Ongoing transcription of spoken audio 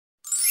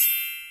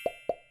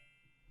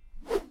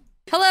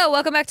Hello,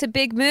 welcome back to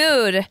Big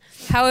Mood.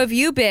 How have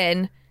you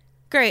been?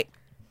 Great.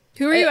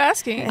 Who are you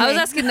asking? I was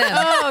asking them.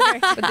 Oh,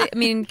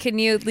 okay. Can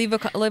you leave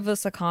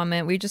us a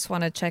comment? We just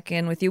want to check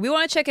in with you. We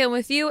want to check in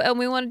with you, and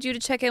we wanted you to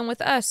check in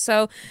with us.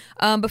 So,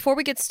 before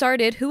we get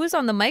started, who is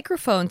on the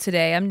microphone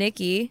today? I'm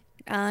Nikki,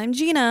 I'm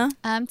Gina.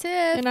 I'm Tiff.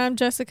 And I'm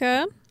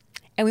Jessica.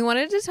 and we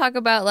wanted to talk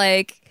about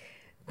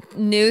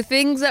new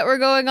things that were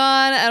going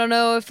on. I don't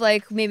know if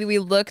maybe we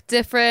look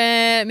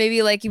different. Maybe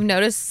you've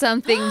noticed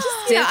something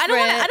different. I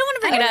don't want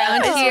to bring it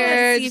around up.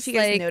 here. See if you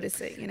guys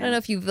notice it. I don't know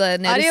if you've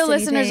noticed Audio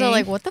listeners anything. are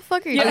like, what the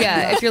fuck are you Oh doing?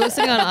 yeah, if you're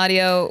listening on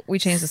audio, we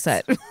changed the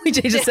set. We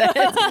changed the set.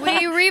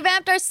 We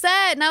revamped our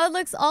set. Now it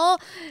looks all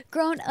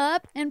grown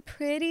up and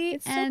pretty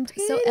and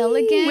so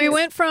elegant. We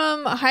went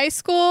from high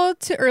school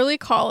to early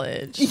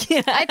college.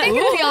 Yeah. I think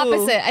it's the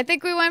opposite. I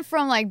think we went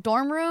from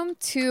dorm room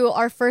to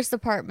our first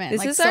apartment.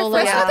 This is our solo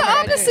first That's the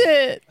apartment.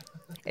 opposite.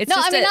 It's No,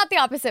 just I mean not the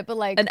opposite, but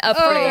an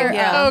upgrade.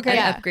 yeah. Okay.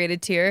 An upgraded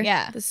tier.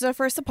 yeah. This is our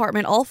first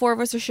apartment. All four of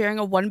us are sharing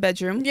a one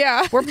bedroom.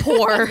 Yeah. We're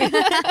poor.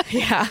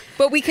 Yeah.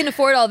 But we can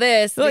afford all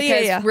this Well,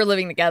 because yeah. we're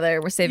living together.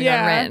 We're saving on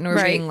Yeah. rent, and we're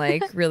Right.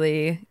 being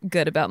really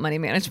good about money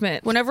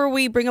management. Whenever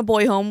we bring a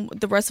boy home,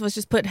 the rest of us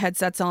just put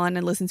headsets on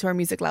and listen to our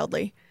music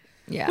loudly.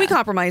 Yeah. We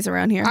compromise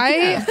around here.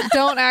 I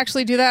don't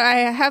actually do that. I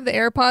have the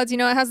AirPods. It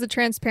has the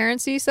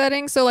transparency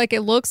setting, so it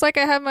looks like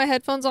I have my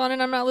headphones on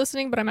and I'm not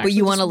listening, but I'm actually.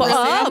 you wanna just listen?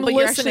 listening. Oh, I'm but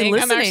you're actually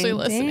listening. I'm actually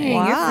listening. listening.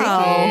 Dang, you're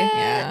Wow. freaky.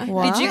 Yeah.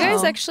 Wow. Did you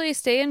guys actually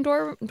stay in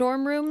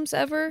dorm rooms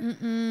ever?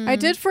 I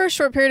did for a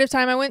short period of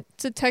time. I went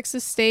to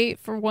Texas State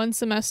for one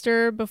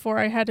semester before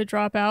I had to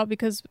drop out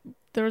because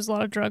there was a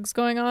lot of drugs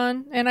going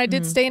on. And I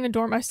did stay in a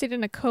dorm. I stayed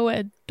in a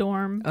co-ed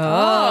dorm.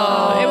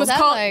 Oh. It was that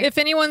called, like- if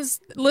anyone's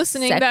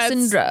listening Sex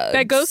and drugs.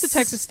 that goes to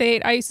Texas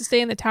State, I used to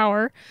stay in the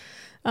tower.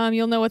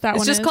 You'll know what that It's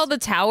one just is. called the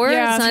Tower.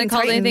 Yeah, it's not Teen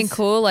called anything Titans.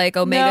 cool like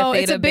Omega, No,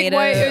 Theta, it's a big Beta.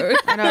 white.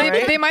 I know,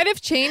 right? They might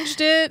have changed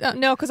it.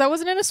 No, because I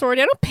wasn't in a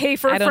sorority. I don't pay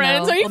for I don't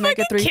friends. know. Are you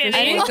Omega fucking 3 for kidding?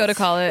 I didn't go to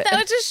college. That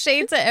was just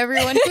shade to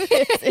everyone who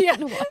is in Yeah.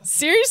 one.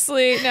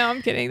 Seriously, no,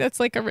 I'm kidding. That's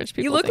like a rich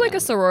people. You look thing. like a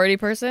sorority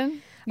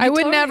person. I would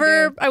totally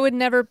never. do. I would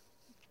never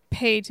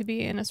pay to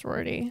be in a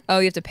sorority. Oh,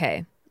 you have to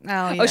pay.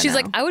 Oh, Oh, she's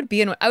like, I would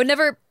be in. I would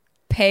never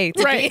pay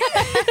to Right. be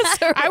in a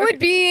sorority. I would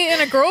be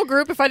in a girl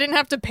group if I didn't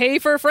have to pay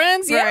for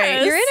friends. Right.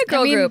 Yes. You're in a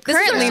girl I mean, group. This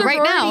is our currently,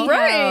 right now. sorority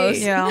Right.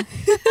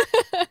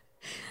 house. yeah.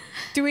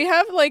 Do we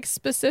have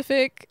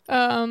specific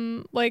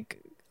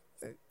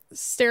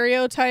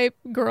stereotype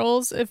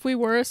girls if we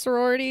were a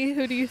sorority?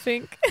 Who do you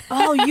think?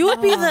 Oh, you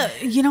would be the.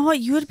 You know what?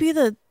 You would be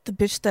the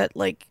bitch that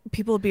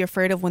people would be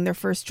afraid of when they're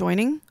first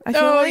joining. I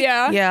feel Oh, like.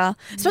 yeah. Yeah.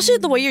 Especially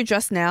the way you're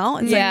dressed now.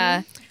 It's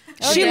Yeah.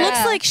 She yeah.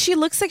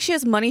 looks like she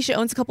has money. She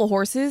owns a couple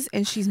horses,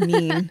 and she's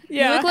mean.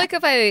 You look like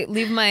if I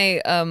leave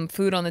my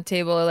food on the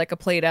table or a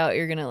plate out,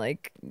 you're gonna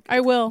I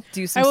will.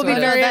 do some I will be sort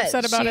of very That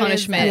upset about she it. is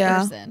Punishment. that Yeah.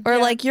 person. Or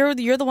Yeah.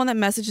 you're the one that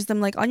messages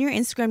them on your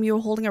Instagram you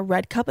were holding a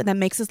red cup and that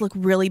makes us look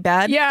really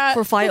bad. Yeah.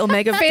 For Phi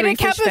Omega 3 Theta fish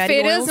Kappa fatty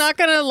Theta oils. is not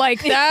gonna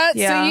like that.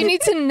 Yeah. So you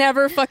need to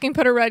never fucking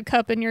put a red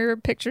cup in your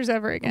pictures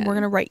ever again. We're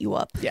gonna write you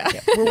up. Yeah.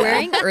 We're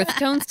wearing earth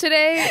tones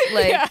today.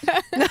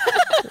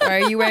 Why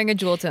are you wearing a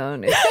jewel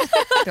tone?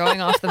 It's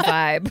throwing off the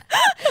vibe.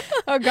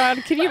 Oh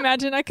God, can you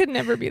imagine? I could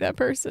never be that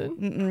person.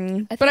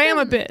 Mm-mm. But I am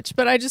a bitch.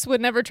 But I just would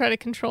never try to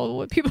control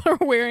what people are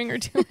wearing or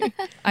doing.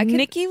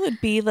 Nikki would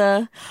be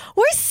the.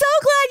 We're so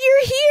glad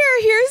you're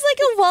here. Here's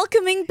a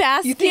welcoming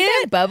basket. You think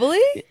I'm bubbly?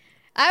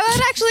 I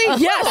would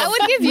actually, Yes. I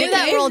would give you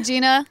that Me? role,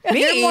 Gina. Me?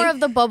 You're more of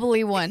the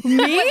bubbly one. Me?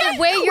 The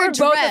way you're We're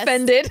both dressed.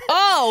 offended.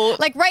 Oh,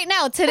 Like right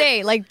now,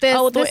 today, this,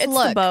 Oh, this it's the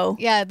look. bow.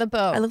 Yeah, the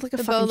bow. I look like a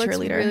the fucking bow looks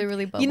cheerleader. really,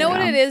 really bubbly. You know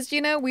what it is,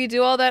 Gina? We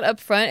do all that up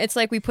front. It's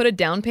like we put a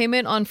down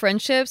payment on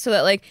friendship so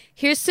that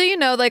here's so you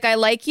know, I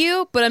like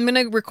you, but I'm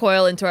gonna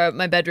recoil into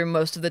my bedroom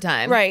most of the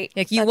time. Right.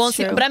 You That's won't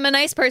see true. but I'm a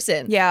nice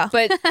person. Yeah.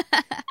 But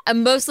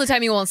most of the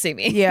time you won't see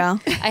me. yeah.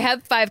 I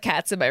have 5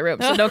 cats in my room,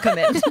 so don't come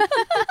in.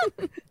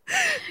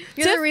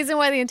 You're the reason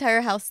why the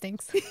entire house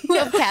stinks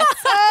of cats.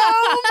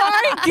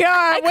 Oh my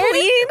God.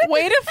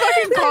 Way to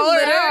fucking call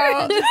her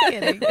out. Just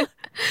kidding.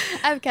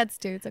 I have cats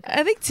too. It's okay.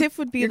 I think Tiff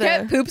would be Your the.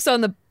 cat poops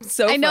on the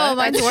sofa. I know,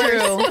 mine's That's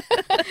worse.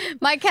 true.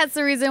 My cat's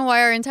the reason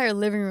why our entire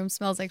living room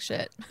smells like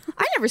shit.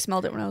 I never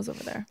smelled it when I was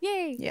over there.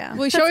 Yay. Yeah.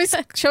 Well, she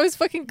always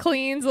fucking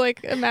cleans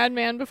like a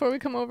madman before we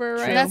come over,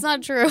 right? That's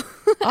not true.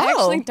 I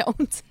Oh. actually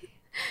don't.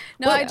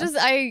 No,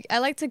 I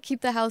like to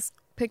keep the house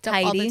picked up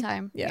all the Tidy.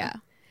 time. Yeah.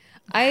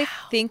 I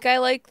think I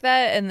like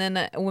that, and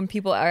then when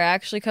people are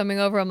actually coming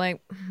over, I'm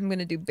like, I'm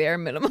gonna do bare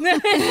minimum.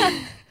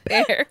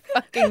 Bare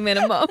fucking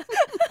minimum.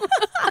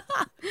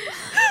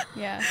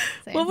 Yeah.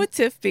 Same. What would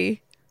Tiff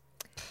be?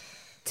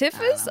 Tiff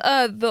is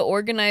the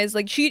organized,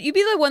 you'd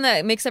be the one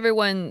that makes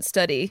everyone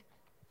study.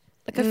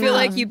 I feel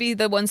like you'd be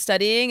the one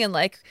studying and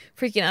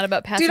freaking out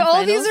about passing Dude, all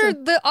finals. these are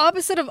the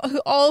opposite of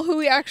who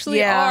we actually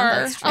Yeah, are.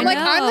 that's true. I'm like,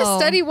 I I'm the know.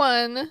 study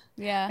one.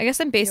 yeah. I guess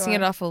I'm basing You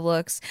it are. off of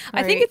looks.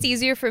 I think Right. it's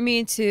easier for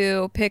me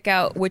to pick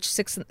out which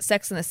Sex and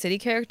the City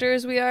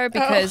characters we are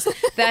because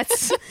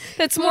that's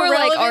more like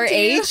relevant our to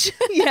you. age.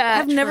 Yeah.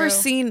 I've never true.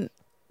 seen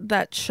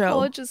that show.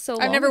 College is so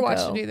long I've never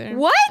watched ago. it either.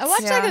 What? I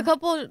watched Yeah. like a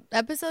couple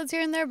episodes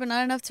here and there, but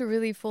not enough to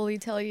really fully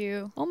tell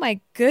you. Oh my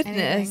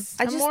goodness.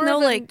 I I'm just more know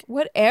of an- like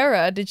What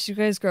era did you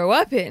guys grow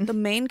up in? the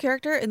main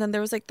character, and then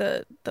there was like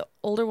the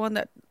older one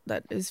that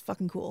is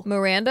fucking cool.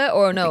 Miranda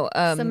or no,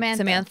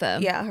 Samantha.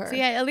 Yeah, her. So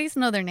yeah, at least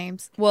know their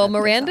names. Well, I think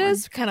that's that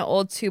Miranda's kind of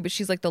old too, but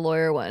she's like the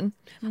lawyer one.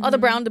 Oh, the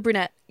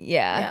brunette.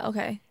 Yeah. Yeah.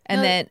 Okay.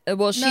 And No, then,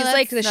 well, she's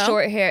like the no.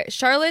 short hair.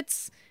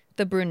 Charlotte's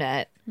the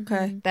brunette.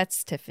 Okay.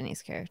 That's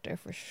Tiffany's character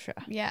for sure.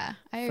 Yeah,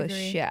 I For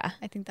agree. sure.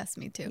 I think that's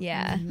me too.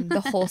 Yeah.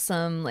 The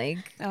wholesome, like,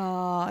 Oh,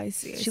 I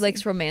see. I she see.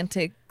 likes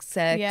romantic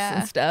sex Yeah.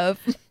 and stuff.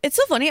 It's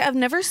so funny. I've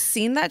never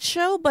seen that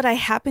show, but I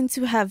happen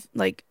to have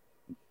like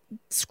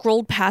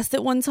scrolled past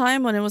it one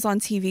time when it was on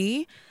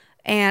TV,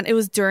 and it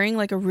was during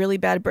like a really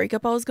bad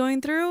breakup I was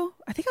going through.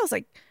 I think I was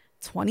like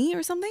 20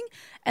 or something,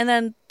 and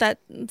then that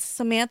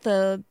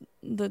Samantha,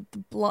 the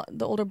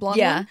older blonde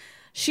Yeah. one,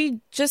 she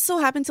just so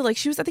happened to like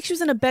I think she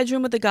was in a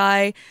bedroom with a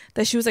guy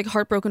that she was like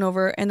heartbroken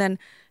over, and then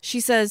she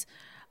says,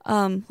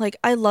 like,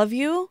 I love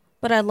you,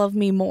 but I love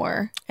me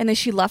more, and then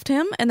she left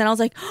him, and then I was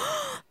like.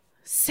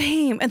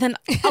 Same, and then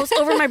I was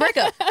over my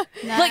breakup.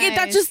 Like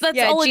Nice. that's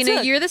yeah, all Gina, it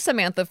took. you're the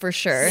Samantha for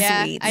sure.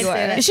 Yeah, Sweet. I'd You say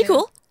are. that Is she too.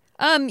 cool?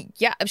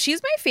 Yeah,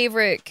 she's my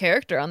favorite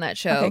character on that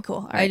show. Okay, cool.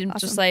 All right, I'm awesome.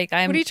 just like,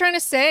 I'm. What are you trying to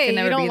say? Can You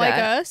never don't be like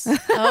that. us?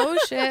 Oh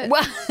shit.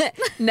 Well,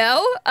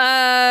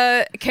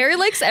 no. Carrie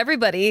likes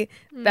everybody.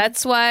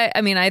 That's why.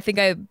 I mean, I think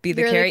I'd be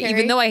the You're the Carrie, Carrie?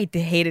 even though I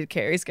hated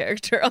Carrie's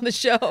character on the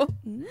show.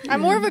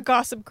 I'm more of a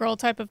Gossip Girl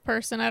type of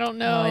person. I don't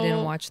know. I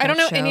didn't watch I don't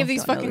that know any show. of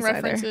these Don't know fucking this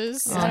either.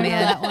 references. Oh, I don't know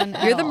man. that one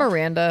at You're the all.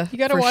 Miranda. You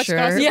gotta for watch sure.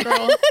 Gossip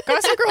Girl.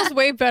 Gossip Girl's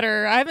way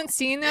better. I haven't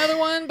seen the other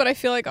one, but I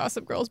feel like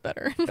Gossip Girl's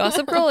better.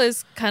 Gossip Girl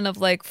is kind of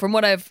like, from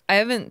what I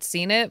haven't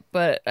seen it,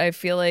 but I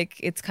feel like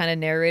it's kind of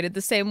narrated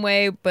the same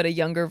way, but a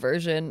younger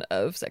version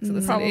of Sex and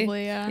the City.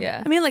 Probably, yeah.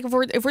 Yeah. I mean, like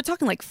if we're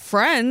talking like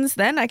Friends,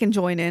 then I can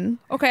join in.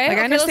 Okay. Like,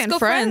 I let's understand go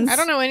Friends. I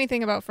don't know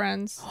anything about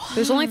Friends.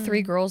 There's only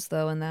 3 girls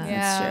though in that. Yeah.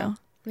 That's true.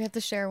 We have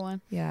to share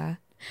one. Yeah.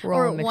 We're all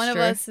Or a one of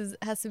mixture. us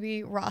has to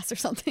be Ross or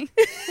something.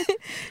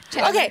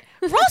 Okay,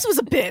 Ross was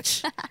a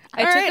bitch.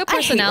 I All took right, a I hate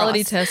personality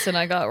Ross. test and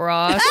I got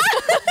Ross.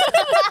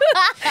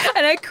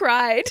 And I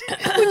cried. Which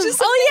is something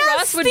Oh yeah,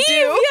 Ross Steve. would do.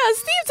 Yeah,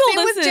 Steve told Same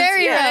us with this.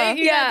 Jerry, yeah. right?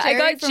 You Yeah, I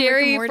got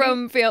Jerry Rick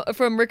and Morty?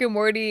 from Rick and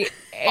Morty. And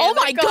Oh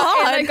my and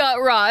God. I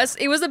got Ross.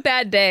 It was a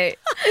bad day.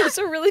 It was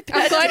a really I'm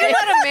bad glad day. you're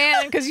not a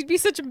man because you'd be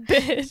such a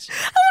bitch.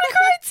 I want to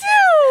cry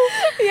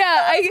too.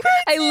 Yeah,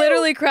 I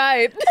literally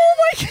cried. Oh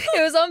my God.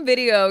 It was on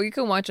video. You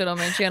can watch it on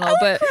my channel.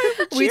 But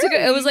we took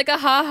it. It was like a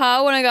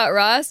ha when I got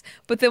Ross.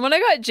 But then when I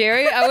got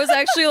Jerry, I was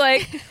actually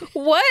like,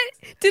 what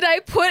did I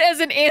put as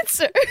an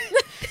answer?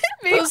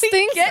 Made Those me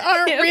things get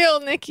aren't him. real,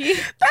 Nikki.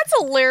 That's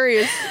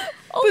hilarious.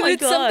 Oh But my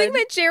it's God. something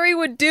that Jerry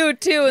would do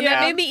too, and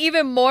that Yeah. made me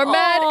even more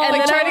mad. Oh. And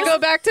Like then try I to was, go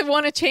back to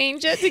want to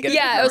change it to get a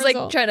yeah, I was like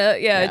result. trying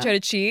to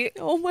cheat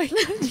Oh my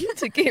God.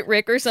 to get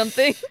Rick or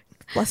something.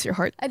 Bless your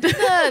heart. I did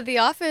the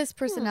Office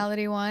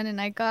personality one, and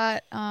I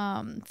got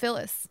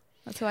Phyllis.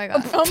 That's who I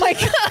got. Oh my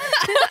god.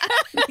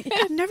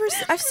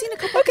 I've seen a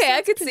couple. Okay,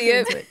 I could see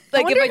it.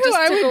 Like if wonder I who just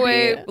I took would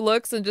away be.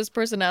 looks and just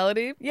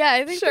personality. Yeah,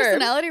 I think Sure.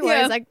 personality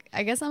Yeah. wise,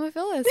 I guess I'm a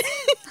Phyllis.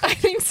 I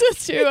think so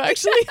too,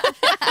 actually.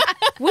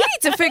 We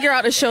need to figure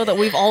out a show that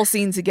we've all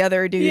seen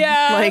together, dude.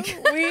 Yeah. Like,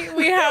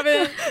 we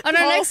haven't. On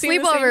our all next seen the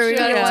same sleepover, we show.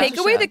 gotta Yeah. watch Take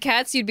the away show. the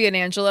cats, you'd be an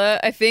Angela,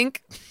 I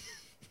think.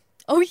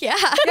 Oh yeah.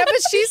 Yeah, but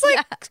she's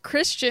like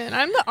Christian.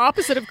 I'm the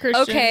opposite of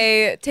Christian.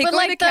 Okay, take But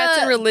away like the cats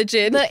and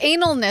religion. The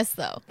analness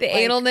though. The Like,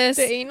 analness.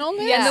 The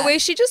analness? Yeah, and the way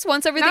she just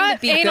wants everything Not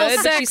to be anal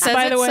good, but she sex, says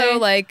by it the way. so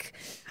like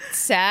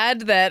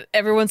sad that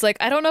everyone's like,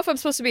 I don't know if I'm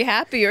supposed to be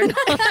happy or not.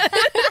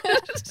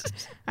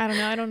 I don't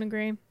know. I don't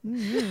agree.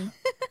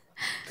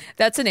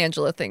 That's an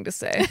Angela thing to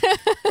say.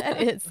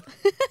 That is.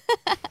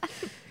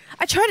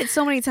 I tried it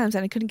so many times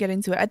and I couldn't get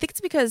into it. I think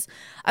it's because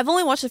I've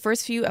only watched the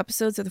first few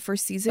episodes of the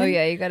first season. Oh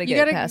yeah, you gotta get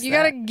You gotta past you that.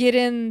 gotta get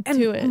into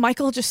And it.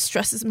 Michael just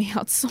stresses me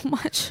out so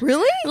much.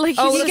 Really? Like,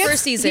 Oh, he the gets-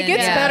 first season. He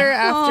gets yeah. better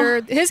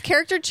after his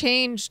character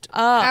changed.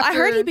 I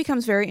heard after- he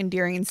becomes very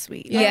endearing and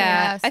sweet. Yeah,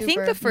 yeah, I think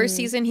super. the first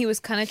season he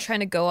was kind of trying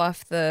to go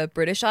off the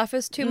British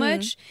Office too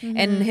much,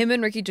 and him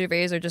and Ricky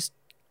Gervais are just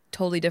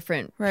totally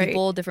different Right.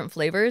 people, different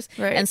flavors,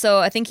 Right. and so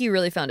I think he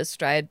really found his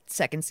stride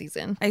second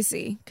season. I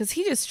see. Because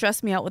he just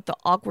stressed me out with the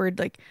awkward,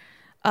 like,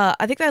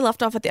 I think I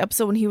left off at the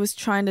episode when he was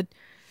trying to,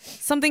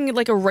 something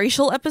like a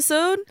racial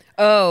episode.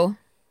 Oh,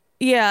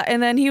 Yeah,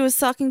 and then he was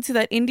talking to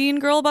that Indian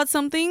girl about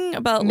something,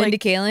 about Mindy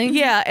like, Kaling?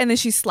 yeah, and then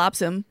she slaps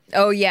him.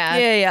 Oh yeah,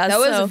 Yeah, That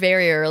so- was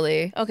very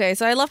early. Okay,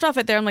 so I left off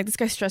at there. I'm like, this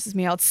guy stresses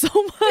me out so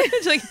much.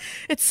 Like,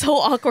 it's so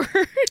awkward.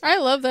 I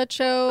love that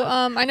show.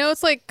 I know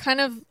it's like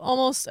kind of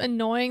almost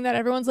annoying that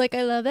everyone's like,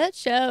 I love that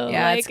show.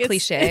 Yeah, like, it's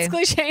cliche. It's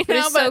cliche But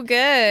now, it's so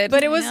good.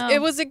 But I know.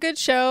 it was a good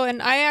show,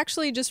 and I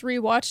actually just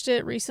rewatched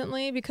it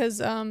recently because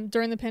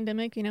during the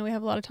pandemic, we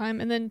have a lot of time.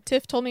 And then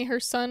Tiff told me her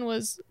son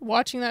was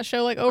watching that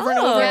show like over and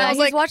over. And Yeah, I was he's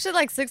like, watched it it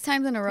like 6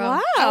 times in a row.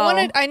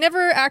 Wow. I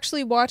never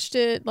actually watched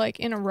it like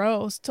in a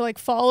row to like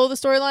follow the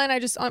storyline. I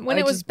just when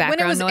it was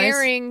background noise?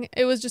 airing,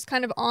 it was just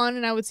kind of on,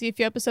 and I would see a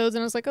few episodes,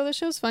 and I was like, oh, this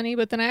show's funny.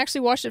 But then I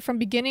actually watched it from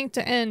beginning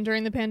to end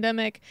during the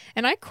pandemic,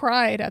 and I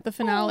cried at the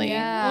finale.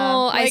 yeah.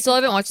 Oh, I Like- still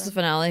haven't watched the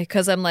finale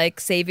because I'm like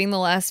saving the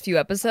last few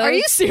episodes. Are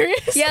you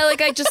serious? Yeah,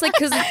 like I just like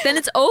because then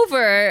it's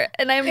over,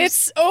 and I'm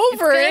It's over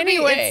Gonna be-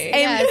 anyway.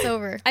 it's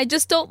over. I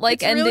just don't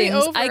like It's really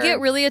endings. over. I get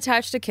really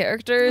attached to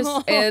characters,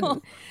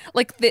 and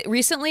like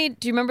recently,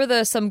 do you remember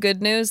the Some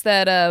Good News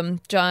that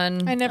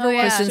John I never Oh,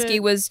 yeah. watched Krasinski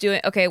it. was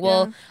doing? Okay,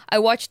 well, Yeah. I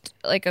watched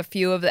like a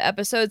few of the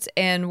episodes,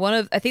 and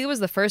I think it was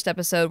the first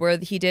episode where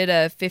he did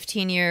a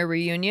 15-year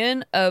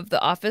reunion of the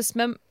Office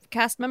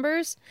cast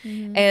members,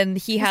 and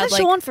he Was had that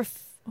like show on for?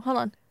 Hold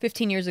on.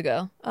 15 years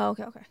ago. Oh,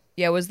 okay.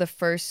 Yeah, it was the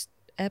first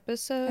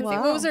episode. I Wow.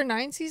 think what was there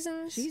 9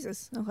 seasons?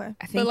 Jesus. Okay.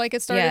 I think, like,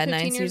 it started yeah, 15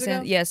 9 years seasons.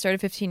 ago? Yeah, it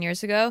started 15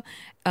 years ago.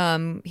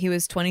 He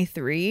was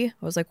 23.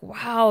 I was like,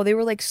 wow, they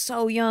were like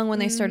so young when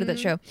they started that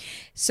show.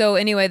 So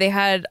anyway, they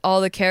had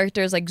all the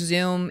characters like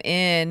zoom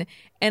in,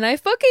 and I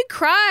fucking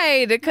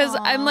cried because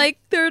I'm Aw. like,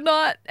 they're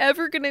not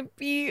ever gonna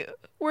be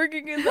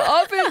working in the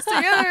office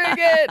together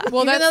again.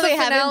 Well, Even that's though the they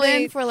haven't finale.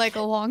 been for like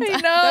a long I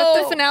time.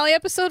 know. The finale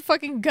episode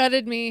fucking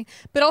gutted me,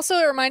 but also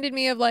it reminded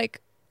me of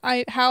like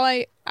how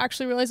I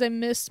actually realized I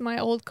missed my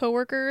old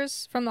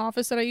coworkers from the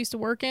office that I used to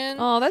work in.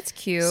 Oh, that's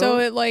cute. So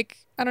it like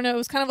I don't know, it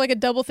was kind of like a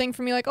double thing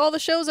for me. Like, oh, the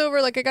show's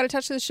over. Like, I got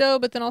attached to the show,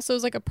 but then also it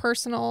was like a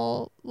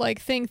personal like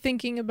thing,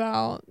 thinking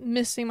about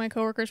missing my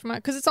coworkers from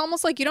because it's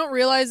almost like you don't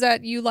realize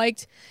that you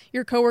liked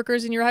your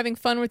coworkers and you're having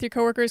fun with your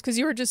coworkers because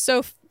you were just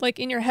so like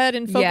in your head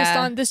and focused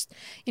Yeah. on this.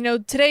 You know,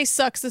 today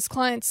sucks. This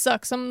client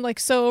sucks. I'm like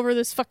so over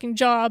this fucking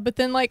job. But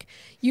then like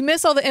you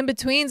miss all the in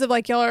betweens of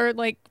like y'all are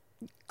like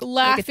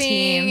laughing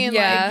team, and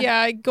yeah. like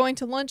yeah going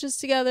to lunches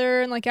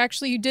together and like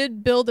actually you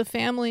did build a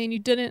family and you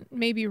didn't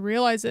maybe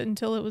realize it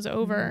until it was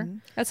over.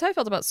 that's how I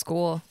felt about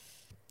school.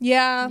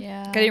 Yeah.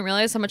 Yeah. I didn't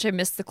realize how much I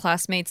missed the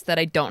classmates that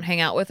I don't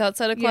hang out with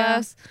outside of Yeah.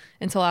 class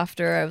until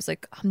after I was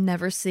like, I'm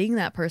never seeing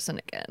that person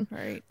again.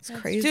 Right. It's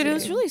crazy. Dude, it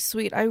was really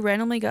sweet. I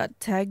randomly got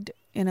tagged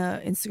in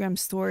a Instagram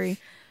story.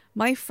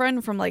 My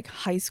friend from like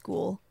high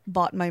school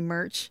bought my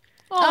merch.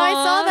 Oh, I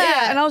saw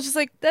that. And I was just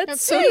like,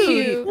 That's so dude,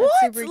 cute. What?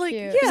 That's super Like,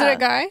 cute. yeah. Is it a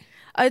guy?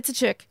 It's a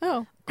chick.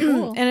 Oh,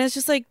 cool. And it's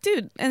just like,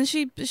 dude. And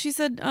she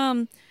said,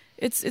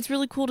 it's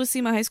really cool to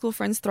see my high school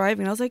friends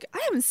thriving. I was like, I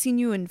haven't seen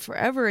you in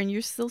forever, and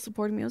you're still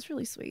supporting me. It was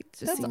really sweet.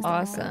 Just That's seeing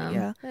stuff like that. awesome.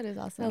 Yeah, That is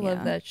awesome. I love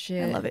Yeah. that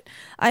shit. I love it.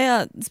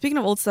 I speaking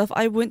of old stuff,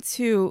 I went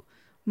to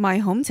my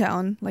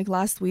hometown like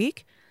last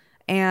week,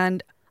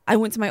 and I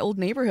went to my old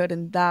neighborhood,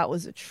 and that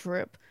was a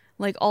trip.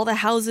 Like all the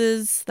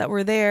houses that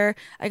were there,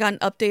 I got an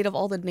update of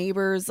all the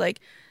neighbors. Like,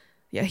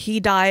 yeah, he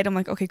died. I'm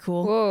like, okay,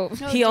 cool. Whoa.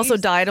 He also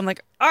geez. died. I'm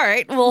like, all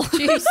right, well,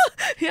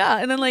 yeah.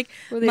 And then like,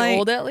 Were they my-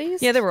 old at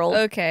least? Yeah, they were old.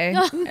 Okay.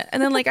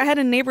 And then like I had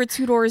a neighbor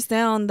 2 doors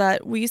down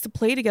that we used to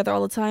play together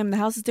all the time. The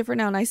house is different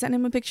now, and I sent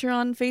him a picture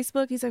on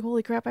Facebook. He's like,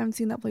 "Holy crap, I haven't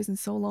seen that place in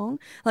so long.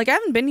 Like I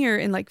haven't been here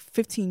in like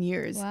 15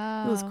 years.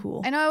 Wow. It was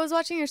cool." I know I was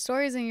watching your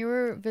stories and you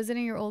were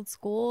visiting your old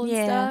school and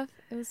Yeah. stuff.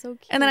 It was so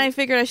cute. And then I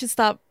figured I should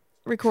stop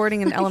recording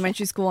in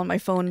elementary school on my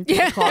phone in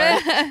the car.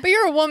 But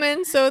you're a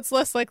woman, so it's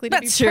less likely to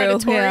That's be true.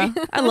 predatory. Yeah,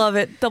 I love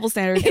it. Double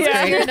standard. It's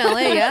Yeah. great. You're in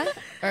LA, yeah?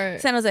 Or,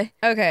 San Jose.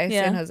 okay,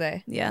 Yeah. San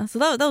Jose. Yeah, so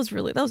that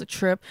was a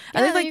trip. yeah,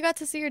 I think like you got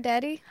to see your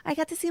daddy. I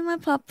got to see my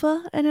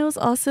papa, and it was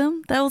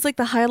awesome. That was like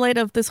the highlight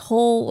of this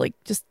whole like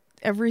just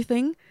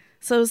everything.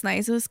 So it was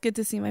nice. It was good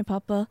to see my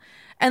papa.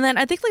 And then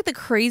I think like the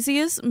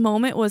craziest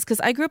moment was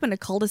because I grew up in a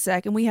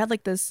cul-de-sac, and we had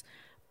like this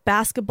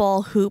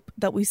basketball hoop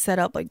that we set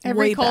up like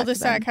Every way back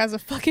cul-de-sac then. has a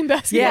fucking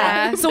basketball.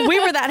 Yeah. So we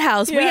were that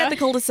house. We Yeah. had the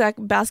cul-de-sac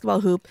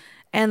basketball hoop.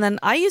 And then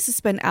I used to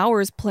spend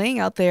hours playing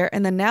out there.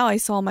 And then now I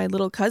saw my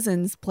little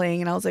cousins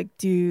playing, and I was like,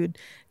 dude,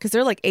 because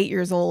they're like 8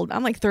 years old.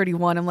 I'm like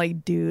 31. I'm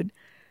like, dude,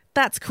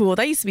 that's cool.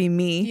 That used to be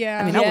me. Yeah.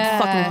 I mean, I Yeah.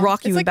 would fucking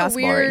rock you It's in like a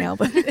basketball weird, right now.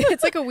 But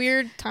it's like a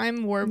weird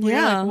time warp where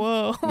Yeah. you're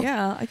like, whoa.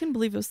 yeah, I couldn't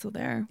believe it was still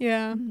there.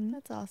 Yeah.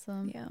 That's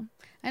awesome. Yeah.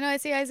 I know I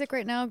see Isaac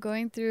right now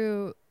going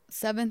through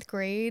 7th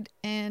grade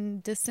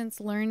and distance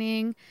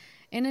learning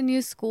in a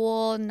new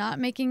school, not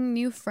making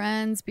new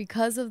friends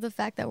because of the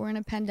fact that we're in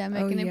a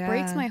pandemic, Oh, and it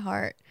breaks yeah. my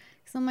heart.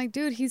 Cuz I'm like,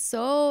 dude, he's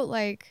so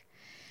like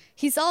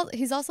he's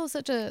also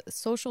such a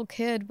social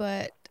kid,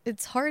 but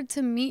it's hard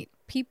to meet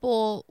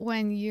people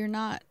when you're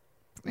not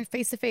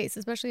face to face,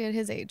 especially at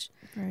his age.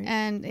 Right.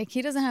 And like,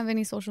 he doesn't have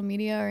any social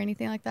media or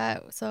anything like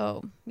that.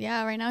 So,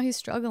 yeah, right now he's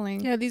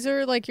struggling. Yeah, these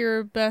are like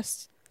your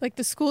best, like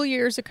the school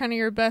years are kind of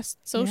your best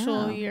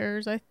social Yeah.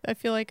 years. I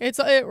feel like it's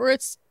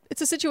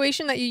a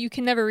situation that you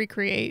can never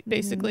recreate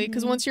basically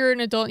because once you're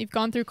an adult, you've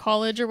gone through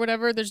college or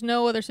whatever. There's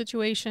no other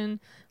situation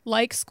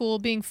like school,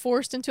 being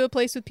forced into a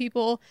place with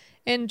people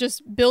and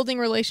just building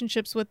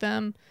relationships with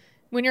them.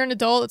 When you're an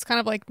adult, it's kind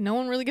of like no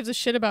one really gives a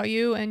shit about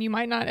you, and you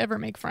might not ever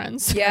make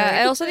friends. Yeah,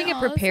 I also think it Aw,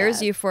 that's prepares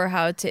sad. you for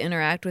how to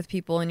interact with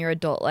people in your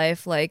adult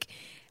life. Like,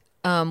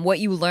 what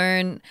you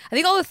learn. I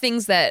think all the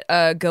things that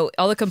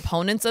all the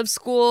components of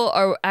school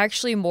are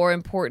actually more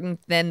important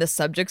than the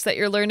subjects that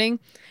you're learning.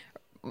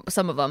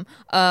 some of them.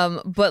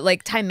 But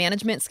like time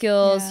management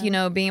skills, Yeah. you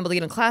know, being able to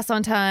get in class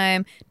on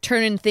time,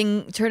 turn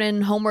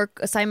in homework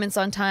assignments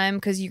on time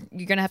because you're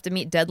gonna have to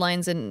meet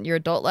deadlines in your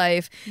adult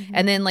life,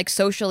 and then like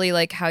socially,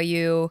 like how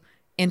you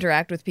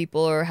interact with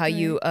people or how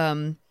you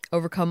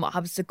overcome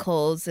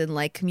obstacles and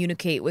like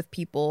communicate with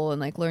people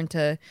and like learn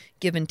to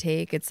give and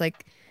take. It's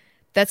like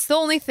that's the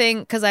only thing,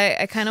 because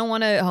I kind of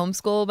want to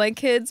homeschool my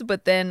kids,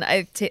 but then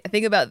I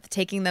think about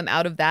taking them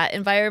out of that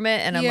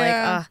environment, and I'm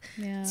like,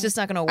 Yeah. it's just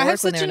not going to work I have when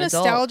such they're a an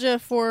adult. nostalgia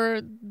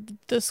for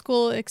the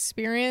school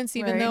experience,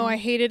 even Right. though I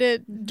hated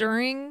it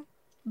during.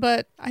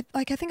 But I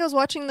think I was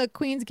watching the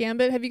Queen's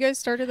Gambit. Have you guys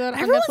started that on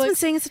Everyone's Netflix? been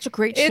saying it's such a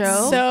great It's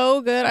show. so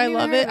good. I even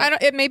love heard it. of I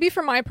don't. It may be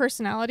for my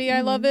personality.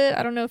 I love it.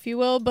 I don't know if you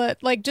will, but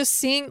like just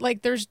seeing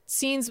like there's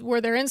scenes where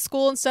they're in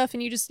school and stuff,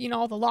 and you just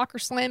all the locker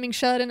slamming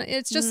shut, and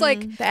it's just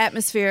like the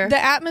atmosphere. the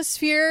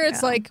atmosphere.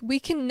 It's Yeah. like we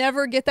can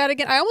never get that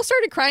again. I almost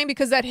started crying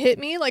because that hit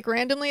me like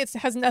randomly. It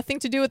has nothing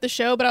to do with the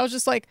show, but I was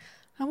just like,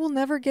 I will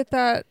never get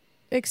that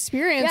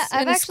experience Yeah,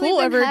 I've in a actually school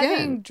been ever having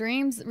again.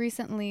 dreams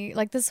recently,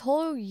 like this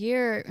whole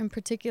year in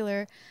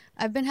particular.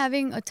 I've been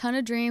having a ton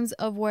of dreams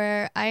of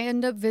where I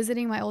end up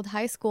visiting my old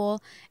high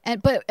school,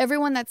 but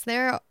everyone that's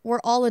there, we're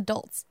all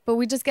adults, but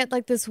we just get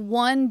like this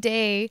one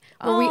day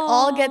where we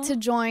all get to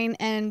join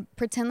and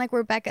pretend like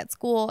we're back at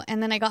school.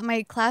 And then I got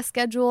my class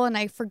schedule and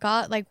I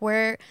forgot like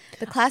where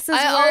the classes were.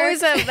 I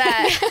always have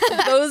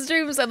that. Those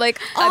dreams. I'm like,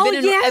 I've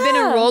been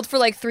yeah. enrolled for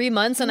like 3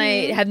 months and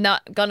I have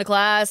not gone to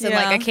class, and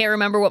like Yeah. I can't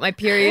remember what my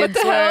periods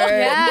were.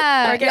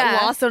 Yeah. Or I get Yeah.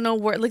 lost. I don't know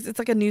where. Like it's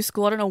like a new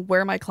school. I don't know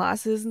where my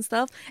class is and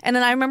stuff. And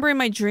then I remember in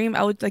my dream,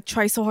 I would like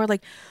try so hard,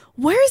 like,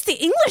 where is the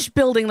English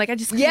building? Like I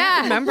just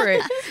can't remember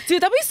it. Dude,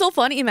 that'd be so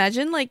funny.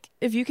 Imagine like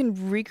if you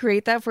can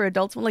recreate that for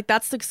adults. Like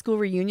that's the school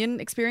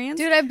reunion experience.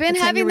 Dude, I've been The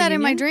 10-year having that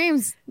in my reunion.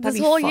 dreams That'd this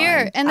be whole fun.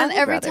 year. And I then would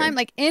every rather. time,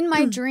 like in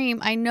my dream,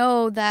 I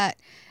know that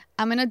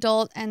I'm an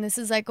adult and this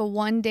is like a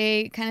one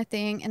day kind of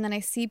thing. And then I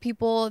see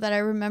people that I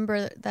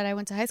remember that I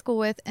went to high school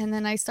with, and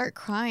then I start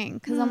crying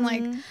because I'm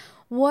like,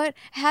 what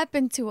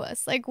happened to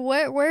us? Like,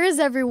 where is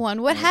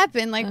everyone? What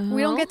happened? Like,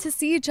 we don't get to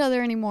see each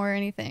other anymore or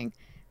anything.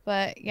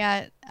 But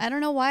yeah, I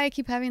don't know why I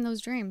keep having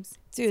those dreams.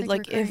 It's, Dude,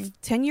 like recurring.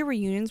 if 10-year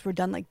reunions were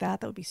done like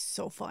that would be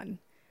so fun.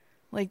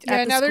 Like Yeah,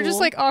 at the now they're just school.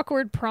 like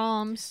awkward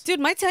proms. Dude,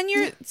 my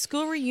 10-year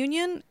school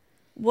reunion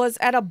was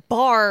at a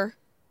bar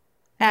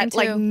Mine at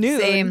like too. noon.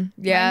 Same.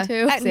 Yeah. Mine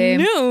too. At Same.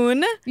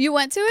 noon. You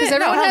went to it? Because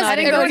everyone hell has no, I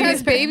didn't go everyone to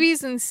has it.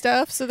 babies and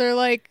stuff, so they're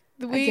like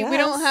we don't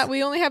guess. have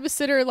we only have a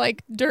sitter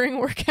like during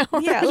work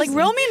hours. Yeah, like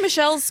Romy and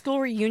Michelle's school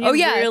reunion. Oh,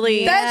 yeah.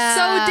 really. That's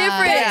Yeah. so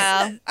different.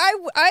 Yeah.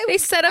 I They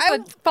set up I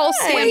a false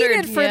standard.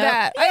 waited for Yeah.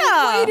 that. Yeah.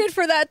 I waited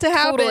for that to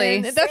happen.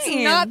 Totally. That's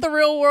Same. not the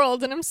real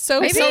world, and I'm so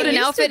I Maybe sewed it an used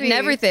to outfit and be.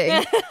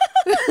 everything.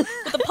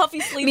 With the puffy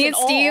sleeves. Me and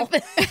Steve.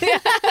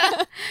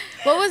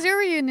 What was your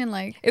reunion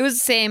like? It was the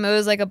same. It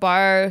was like a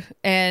bar,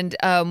 and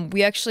I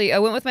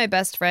went with my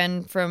best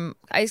friend from.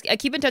 I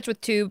keep in touch with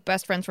 2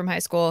 best friends from high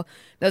school.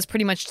 That was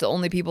pretty much the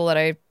only people that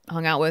I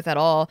hung out with at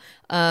all.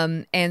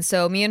 And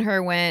so me and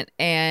her went,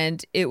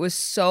 and it was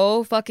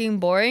so fucking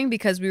boring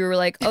because we were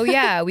like, oh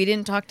yeah, we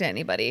didn't talk to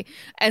anybody,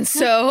 and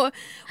so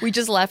we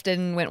just left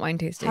and went wine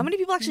tasting. How many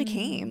people actually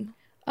came?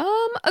 A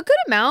good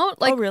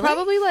amount. Like really?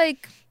 probably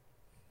like.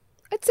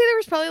 I'd say there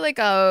was probably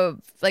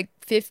like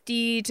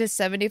 50 to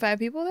 75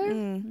 people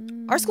there.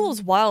 Our school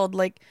was wild.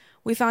 Like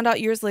we found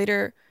out years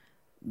later,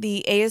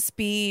 the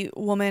ASB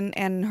woman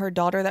and her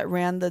daughter that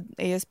ran the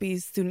ASB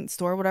student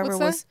store, whatever, What's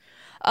was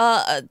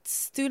a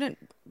student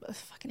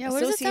fucking Yeah,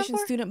 what does it stand association,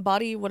 for? student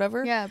body,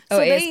 whatever. Yeah. Oh,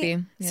 So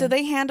ASB. So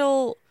they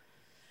handle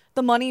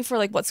the money for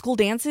like what school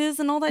dances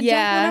and all that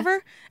Yeah. junk,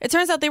 whatever. It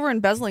turns out they were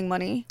embezzling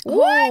money.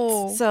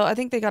 What? So I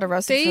think they got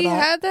arrested They for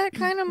that. had that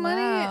kind of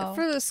money Wow.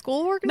 for the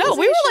school No, organization.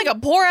 we were like a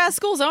poor ass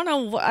school. So I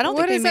don't know. I don't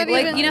What think is they that made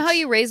even? Like, you know how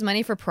you raise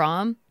money for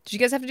prom? Did you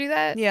guys have to do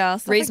that? Yeah,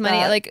 stuff Raise like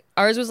money. that. Like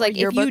ours was like, if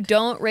you yearbook.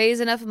 don't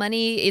raise enough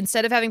money,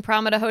 instead of having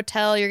prom at a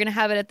hotel, you're gonna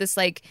have it at this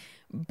like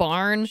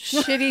barn.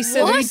 shitty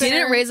So we civic didn't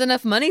center. raise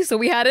enough money, so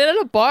we had it at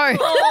a bar.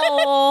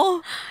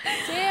 Oh,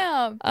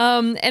 Damn.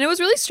 And it was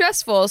really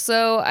stressful.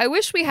 So I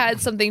wish we had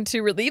something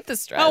to relieve the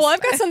stress. Oh, well,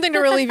 I've got something to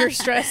relieve your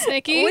stress,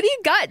 Nikki. What do you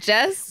got,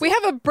 Jess? We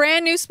have a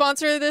brand new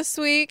sponsor this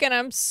week, and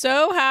I'm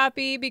so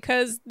happy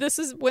because this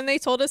is when they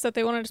told us that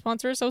they wanted to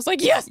sponsor us. I was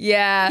like, yes,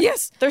 Yeah.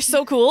 yes. they're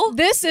so cool.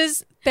 This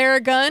is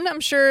Theragun. I'm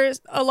sure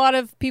a lot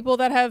of people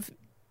that have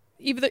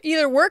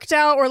either worked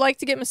out or like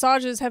to get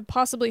massages have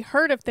possibly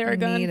heard of Need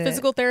Theragun. it.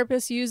 Physical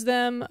therapists use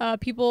them.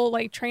 People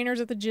like trainers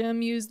at the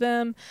gym use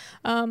them.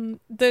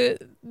 The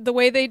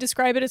way they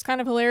describe it is kind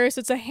of hilarious.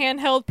 It's a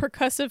handheld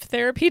percussive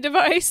therapy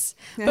device.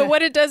 But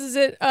what it does is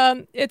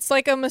it's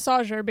like a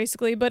massager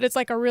basically, but it's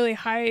like a really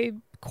high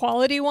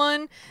quality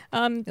one. It,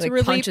 To like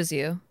relieve. punches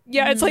you.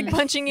 Yeah, it's like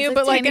punching you, It's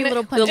but like tiny in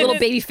little The little in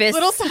baby fist.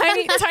 little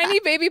tiny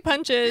baby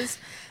punches.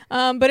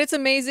 But it's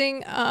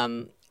amazing.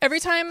 Every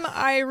time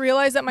I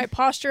realize that my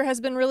posture has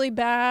been really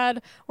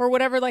bad or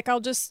whatever, like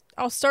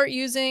I'll start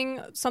using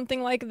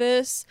something like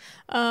this.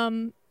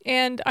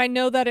 and I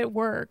know that it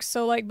works.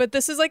 So like, but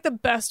this is like the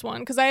best one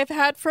because I have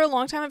had for a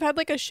long time. I've had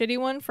like a shitty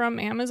one from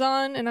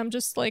Amazon, and I'm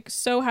just like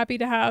so happy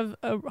to have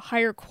a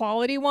higher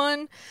quality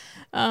one.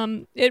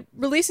 It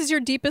releases your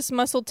deepest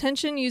muscle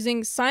tension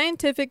using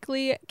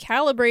scientifically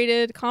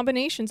calibrated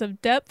combinations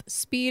of depth,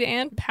 speed,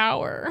 and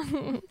power.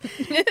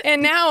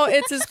 And now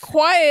it's as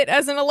quiet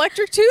as an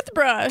electric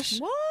toothbrush.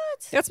 What?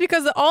 That's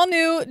because the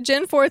all-new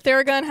Gen 4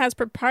 Theragun has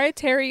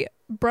proprietary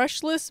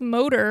brushless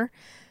motor.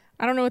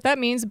 I don't know what that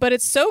means, but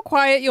it's so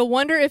quiet you'll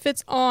wonder if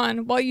it's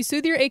on while you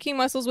soothe your aching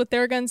muscles with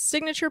Theragun's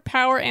signature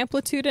power,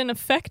 amplitude, and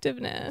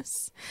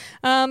effectiveness.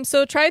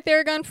 So try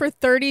Theragun for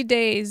 30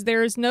 days.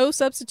 There is no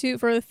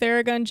substitute for the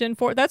Theragun Gen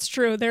 4. That's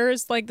true. There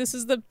is like this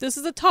is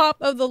the top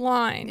of the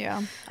line.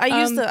 Yeah.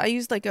 I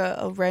used like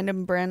a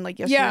random brand like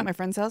yesterday at my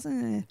friend's house.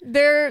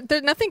 There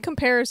nothing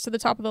compares to the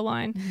top of the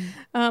line.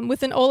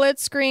 With an OLED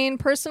screen,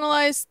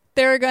 personalized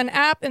Theragun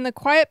app, and the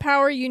quiet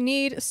power you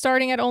need,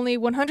 starting at only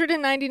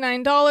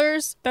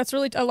 $199. That's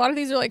really a lot of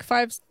these are like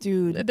 $5.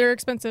 Dude, they're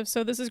expensive,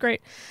 so this is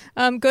great.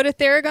 Go to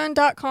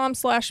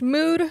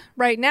theragun.com/mood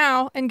right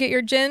now and get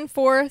your Gen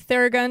 4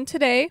 Theragun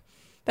today.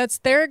 That's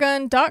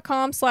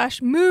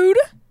theragun.com/mood.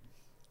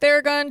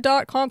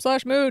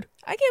 Theragun.com/mood.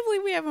 I can't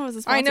believe we have them as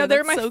a sponsor. I know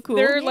That's so cool.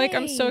 They're like,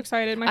 I'm so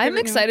excited. My I'm favorite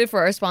new excited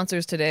for our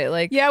sponsors today.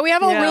 Like, one. Yeah, we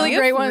have all really we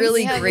great have ones.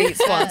 really Yeah, great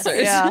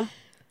sponsors. Yeah.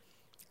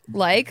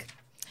 Like,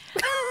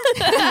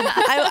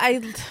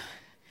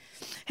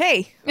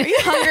 Hey, are you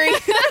hungry?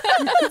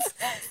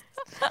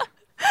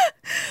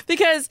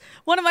 Because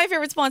one of my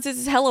favorite sponsors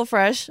is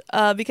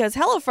HelloFresh, because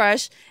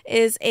HelloFresh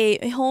is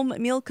a home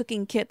meal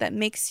cooking kit that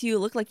makes you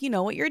look like you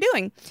know what you're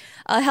doing.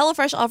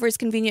 HelloFresh offers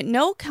convenient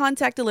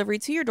no-contact delivery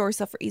to your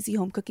doorstep for easy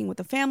home cooking with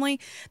the family.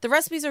 The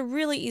recipes are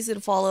really easy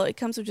to follow. It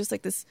comes with just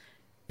like this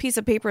piece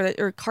of paper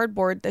or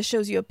cardboard that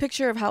shows you a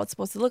picture of how it's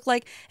supposed to look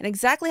like and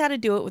exactly how to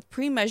do it with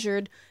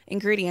pre-measured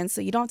ingredients,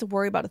 so you don't have to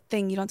worry about a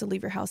thing. You don't have to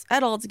leave your house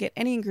at all to get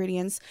any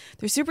ingredients.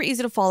 They're super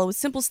easy to follow with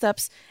simple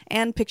steps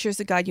and pictures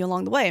to guide you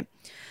along the way.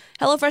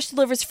 HelloFresh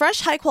delivers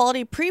fresh,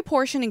 high-quality,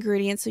 pre-portioned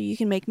ingredients so you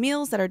can make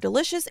meals that are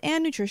delicious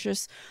and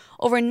nutritious.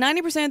 Over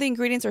 90% of the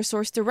ingredients are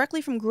sourced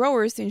directly from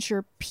growers to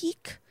ensure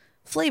peak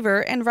flavor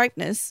and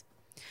ripeness.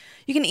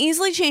 You can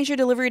easily change your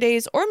delivery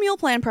days or meal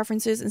plan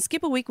preferences and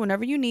skip a week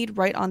whenever you need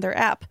right on their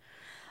app.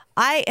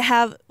 I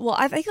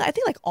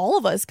think like all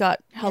of us got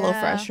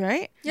HelloFresh,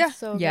 right? Yeah.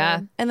 So yeah.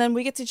 good. And then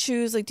we get to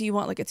choose, like, do you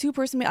want like a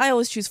 2-person meal? I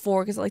always choose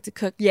 4 because I like to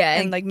cook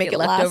and like make get it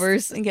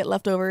leftovers. last and get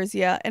leftovers.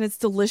 Yeah. And it's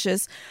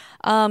delicious.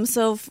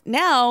 So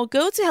now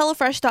go to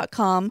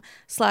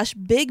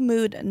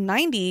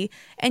HelloFresh.com/BigMood90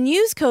 and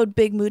use code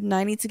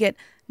BigMood90 to get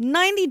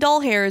 90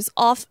 doll hairs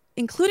off,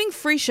 including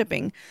free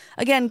shipping.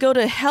 Again, go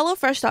to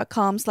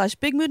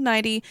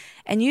HelloFresh.com/BigMood90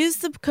 and use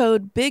the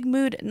code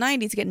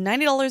BigMood90 to get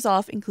 $90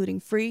 off, including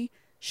free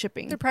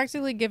shipping. They're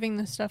practically giving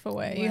this stuff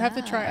away. You have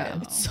to try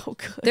it. It's so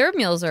good. their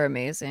meals are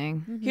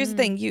amazing. Here's the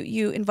thing: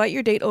 you invite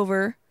your date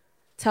over,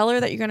 tell her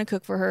that you're gonna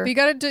cook for her. But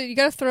you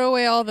gotta throw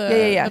away all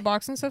the Yeah. the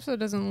box and stuff so it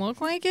doesn't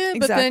look like it.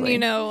 But then Exactly.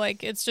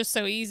 like it's just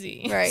so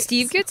easy. Right.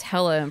 Steve gets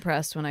hella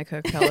impressed when I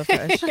cook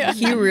HelloFresh.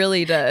 He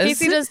really does.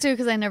 Casey does too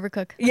because I never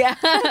cook. Yeah.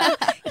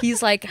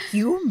 He's like,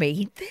 you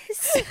made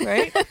this?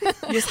 Right?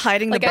 Just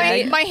hiding the Like,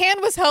 I bag. My hand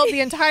was held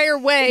the entire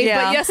way,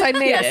 Yeah. but yes, I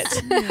made it.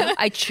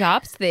 I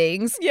chopped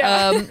things.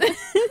 Yeah.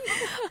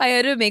 I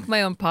had to make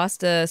my own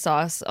pasta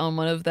sauce on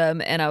one of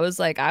them, and I was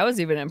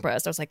even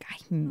impressed. I was like, I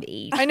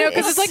made I know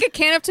because this. it's like a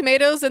can of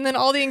tomatoes and then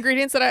all the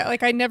ingredients that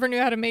I never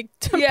knew how to make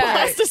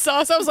pasta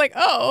sauce. I was like,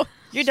 oh,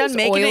 You're done Just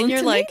making oil it, and and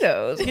you're like,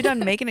 tomatoes. you're done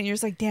making it, and you're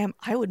just like, damn,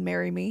 I would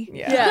marry me.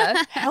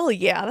 Yeah. Hell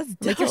yeah, that's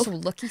dope. Like, you're so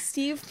lucky,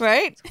 Steve.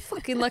 Right?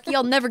 Fucking lucky.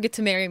 I'll never get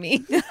to marry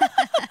me.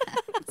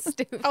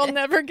 Stupid. I'll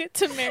never get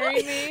to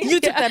marry me. You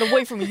took that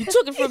away from me. You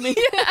took it from me.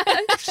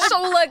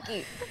 so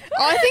lucky.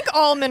 I think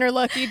all men are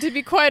lucky, to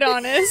be quite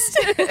honest.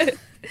 That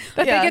Yeah,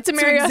 they get to to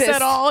marry us exist.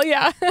 at all.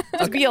 Yeah.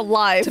 To be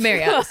alive. To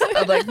marry us.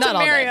 I'm like, not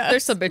all marry men. us.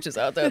 There's some bitches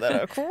out there that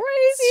are crazy.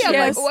 I'm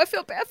Yes. like, oh, I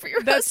feel bad for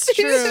your That's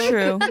husband. It's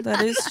true.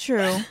 That is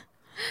true.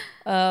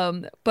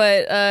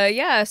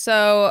 Yeah,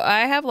 so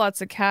I have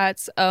lots of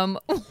cats.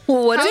 What Dude,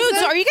 is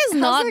so are you guys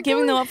not that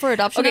giving going? them up for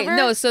adoption? Okay, ever?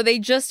 no, so they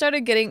just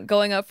started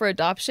going up for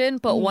adoption,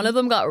 but one of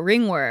them got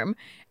ringworm.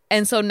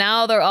 And so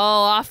now they're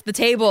all off the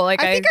table.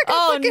 Like I think I got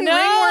Oh, fucking no.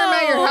 ringworm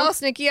at your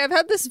house, Nikki. I've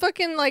had this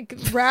fucking like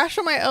rash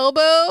on my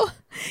elbow.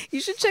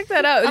 you should check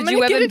that out. I'm Did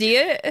you gonna get WebMD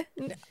it?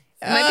 It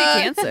might be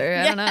cancer.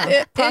 I don't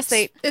know.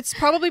 Prostate. It's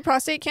probably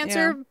prostate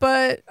cancer, Yeah.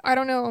 but I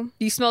don't know. Do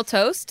you smell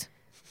toast?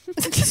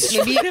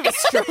 Maybe Maybe a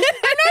stroke. I'm not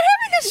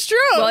having a stroke.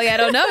 Well, yeah, I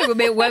don't know. But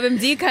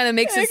WebMD kind of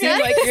makes it seem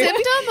like you're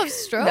Symptom of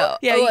stroke. No.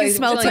 Yeah, you can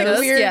smell like toast. toast.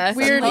 Weird- Yeah,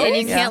 weird- and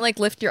you Yeah. can't like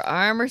lift your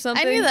arm or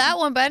something. I knew that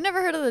one, but I'd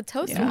never heard of the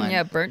toast one.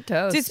 Yeah, burnt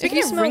toast. Dude, speaking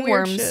you of smell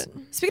weird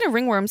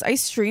ringworms, shit. I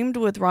streamed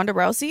with Ronda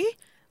Rousey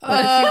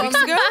a few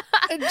weeks ago.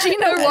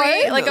 Gina,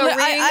 what? Like a ring.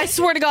 I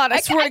swear to God,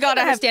 I swear to God,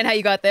 I understand how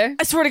you got there.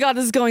 I swear to God,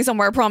 this is going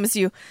somewhere. I promise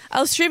you. I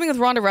was streaming with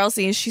Ronda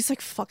Rousey, and she's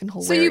like fucking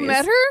hilarious. So you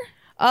met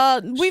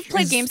her? We've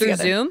played games through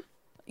together. Zoom.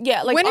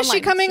 Yeah, like when is she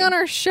online. coming on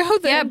our show?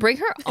 Then Yeah, bring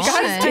her on.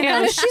 God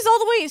damn. No, she's all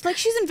the way. It's like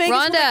she's in Vegas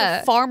with like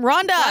Rhonda. a farm.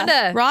 Rhonda.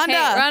 Hey,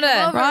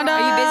 Rhonda. Rhonda.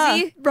 Are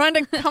you busy?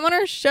 Rhonda, come on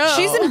our show.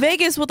 She's in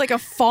Vegas with like a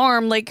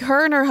farm. Like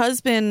her and her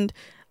husband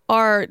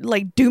are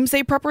like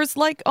doomsday preppers,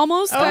 like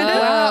almost kind of.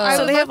 wow. I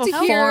So would they love have a to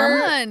How hear.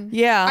 farm. fun.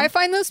 Yeah. I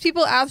find those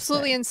people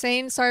absolutely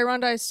insane. Sorry,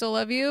 Rhonda, I still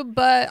love you,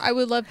 but I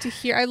would love to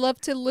hear. I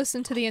love to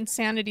listen to the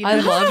insanity. I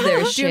that love their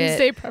doomsday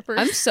shit. preppers.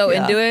 I'm so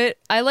Yeah. into it.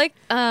 I like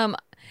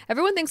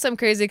everyone thinks I'm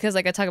crazy because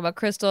like I talk about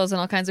crystals and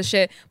all kinds of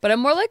shit, but I'm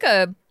more like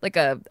a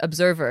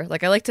observer.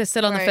 Like I like to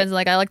sit on the Right. fence and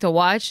like I like to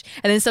watch,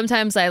 and then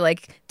sometimes I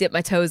like dip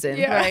my toes in.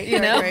 Yeah. right. you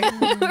know?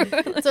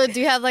 Right. So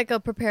do you have like a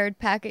prepared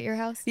pack at your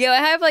house? Yeah, I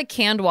have like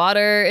canned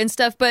water and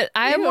stuff, but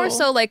I more Ew.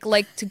 so like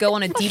to go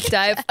on a deep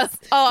dive. Oh,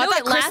 I No, thought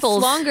it lasts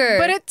crystals. longer.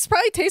 but it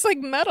probably tastes like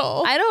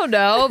metal. I don't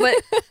know, but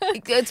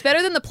it's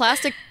better than the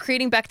plastic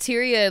creating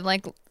bacteria and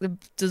like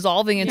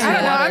dissolving into I the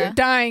don't know. water. I'm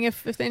dying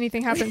if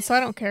anything happens, so I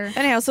don't care.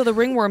 Anyhow, so the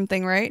ringworm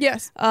thing, right?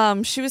 Yes.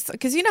 She was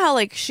because you know how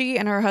like she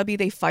and her hubby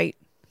they fight,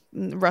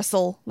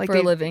 wrestle like For a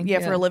they- living, Yeah,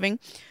 for yeah. a living.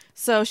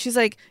 So she's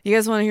like, "You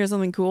guys want to hear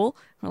something cool?"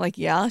 We're like,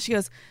 "Yeah." She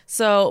goes,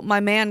 "So my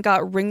man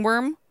got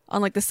ringworm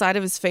on like the side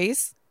of his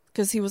face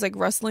because he was like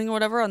wrestling or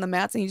whatever on the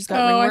mats, and he just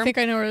got Oh, ringworm." I think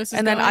I know where this is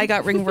and then going. I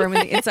got ringworm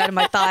in the inside of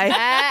my thigh.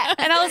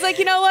 And I was like,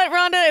 you know what,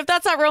 Rhonda? If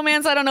that's not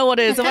romance, I don't know what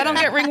is. If I don't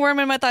get ringworm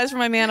in my thighs for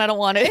my man, I don't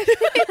want it.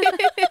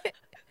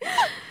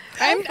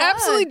 I'm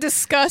absolutely She needs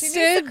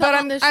disgusted, to but come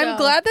on the I'm show.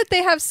 glad that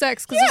they have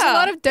sex because there's Yeah. a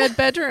lot of dead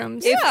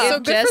bedrooms. If, so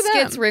if good Jess for them.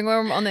 gets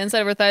ringworm on the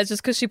inside of her thighs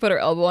just because she put her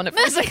elbow on it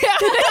for a second.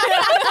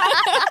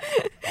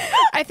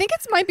 I think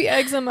it might be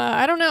eczema.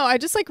 I don't know. I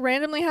just like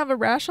randomly have a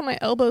rash on my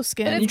elbow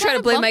skin. You try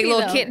to blame my bumpy,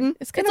 little though. kitten.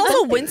 It's kind It's of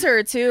also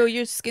winter too.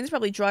 Your skin's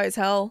probably dry as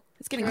hell.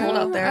 It's getting cold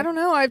out there. I don't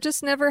know. I've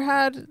just never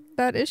had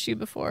that issue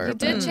before. You but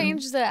did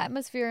change the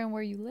atmosphere and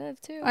where you live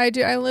too. I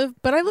do. I live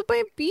by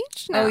a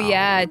beach now. Oh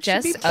yeah, Should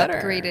Jess be better.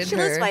 upgraded She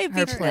lives her, by a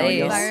her beach now, place.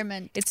 y'all.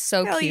 environment. It's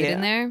so Hell cute yeah.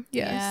 in there.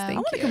 Yes, Yeah. thank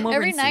I wanna you. come over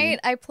Every and see. night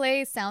I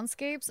play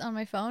soundscapes on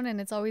my phone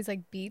and it's always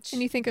like beach.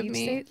 And you think of beach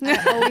me. state.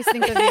 I always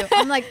think of you.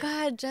 I'm like,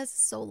 God, Jess is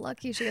so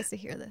lucky she gets to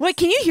hear this. Wait,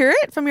 can you hear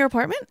it from your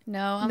apartment?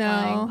 No, I'm No.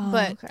 lying. Oh,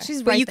 But okay.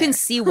 she's But right you can there.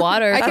 see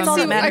water. I That's can all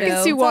see. that matters. I can see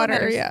That's all that water.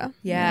 matters. Yeah. That's all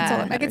Yeah, that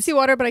I can matters. see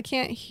water, but I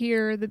can't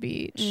hear the beach.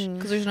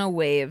 because there's no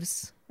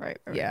waves Right.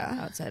 Yeah.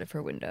 outside of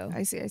her window.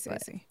 I see.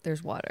 But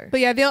there's water.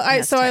 But yeah,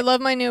 That's so I tight. love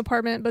my new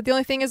apartment, but the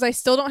only thing is I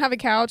still don't have a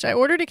couch. I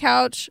ordered a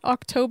couch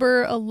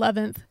October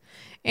 11th.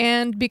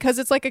 And because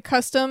it's like a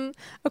custom,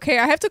 okay,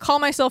 I have to call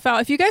myself out.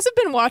 If you guys have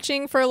been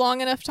watching for a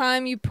long enough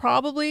time, you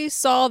probably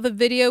saw the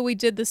video we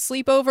did the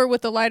sleepover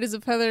with the light as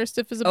a feather,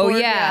 stiff as a Oh board.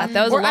 yeah,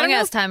 that was a Or I don't long know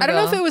ass time I ago.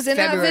 don't know if it was in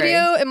February. that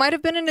video. It might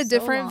have been in a So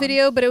different long.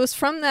 video, but it was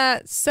from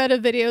that set of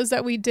videos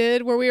that we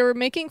did where we were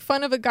making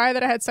fun of a guy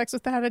that I had sex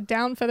with that had a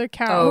down feather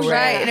couch. Oh, Right.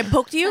 right. And it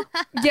poked you?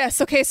 Yes.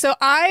 Okay. So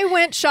I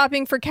went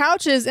shopping for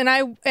couches, and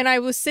I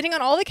was sitting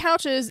on all the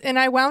couches, and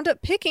I wound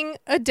up picking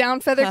a down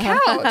feather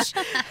couch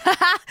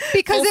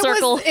because Full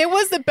circle. it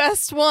was the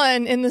best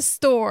one in the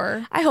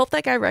store. I hope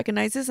that guy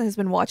recognizes and has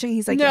been watching.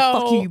 He's like, yeah,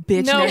 fuck you,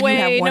 bitch. No Now you way.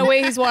 have one. No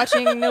way he's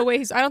watching. No way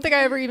he's. I don't think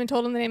I ever even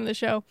told him the name of the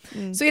show.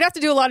 So he'd have to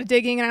do a lot of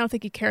digging, and I don't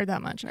think he cared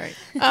that much. Right.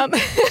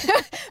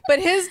 But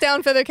his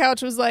down feather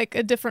couch was like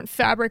a different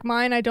fabric.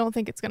 Mine, I don't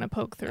think it's gonna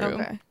poke through.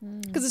 Okay.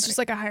 Because it's just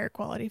like a higher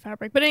quality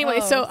fabric. But anyway,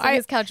 Oh, so I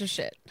his couch is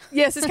shit.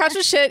 yes, his couch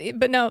is shit.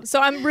 But no,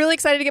 so I'm really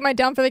excited to get my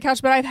down feather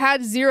couch. But I've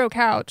had zero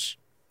couch,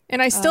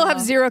 and I still have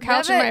zero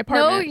couch in my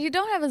apartment. No, you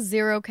don't have a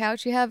zero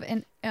couch. You have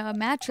an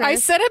mattress. I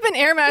set up an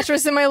air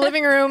mattress in my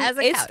living room. as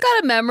a It's couch.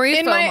 got a memory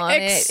in foam my on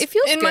it. It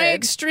feels in good. my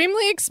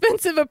extremely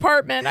expensive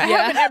apartment. I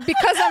Yeah. have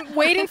because I'm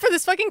waiting for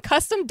this fucking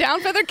custom down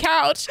feather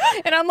couch,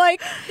 and I'm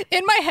like,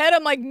 in my head,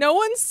 I'm like, no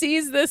one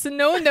sees this and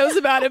no one knows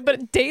about it,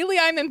 but daily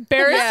I'm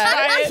embarrassed Yeah.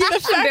 by it. The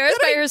fact Embarrassed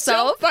that by I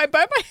yourself? don't-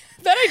 by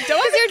that I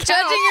don't. have a You're couch.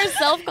 judging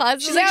yourself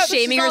constantly. She's like Yeah,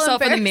 shaming all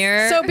herself in the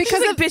embarrassed. mirror. So Because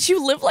because like, of bitch,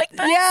 you live like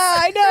that? yeah,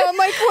 I know. I'm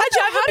like, I what?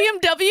 drive a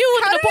BMW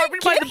with How an did I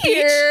apartment by the get beach.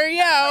 here?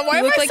 Yeah, why you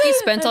am look I like so, you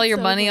spent all your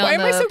so money why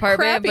on am I the so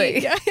apartment, crappy?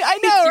 but Yeah, I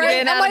know, you right?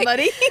 ran I'm out of like,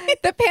 money.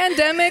 the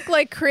pandemic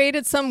like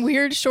created some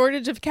weird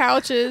shortage of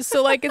couches,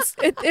 so like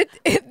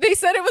they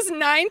said it was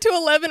 9 to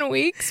 11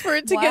 weeks for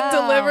it to get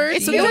Wow. delivered.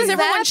 It's So because was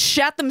everyone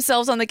shat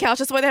themselves on the couch.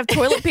 That's why they have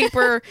toilet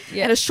paper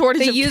Yeah. and a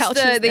shortage they of use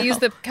couches. they now. use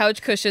the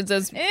couch cushions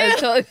as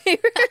toilet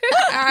paper.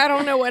 I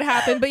don't know what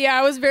happened, but yeah,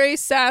 I was very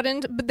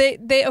saddened. But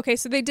they okay,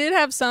 so they did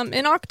have some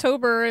in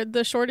October.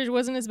 The shortage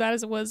wasn't as bad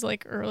as it was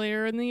like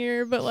earlier in the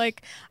year, but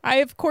like I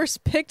of course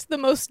picked the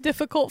most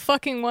difficult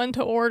fucking one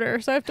to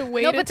order, so I have to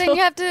wait. No, but then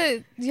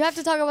until- you have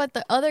to talk about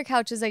the other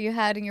couches that you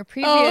had in your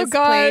previous Oh,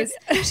 God.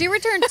 place. She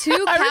returned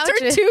two I couches.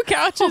 returned 2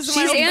 couches. in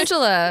my She's own-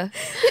 Angela.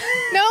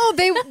 No,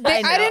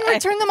 I know. didn't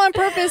return them on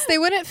purpose. They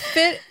wouldn't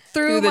fit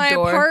through the my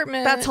door.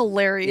 apartment. That's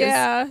hilarious.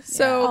 Yeah.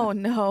 So Oh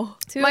no.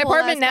 Two my whole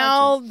apartment ass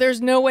now, couches.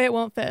 there's no way it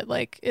won't fit.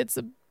 Like it's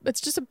a it's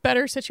just a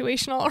better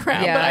situation all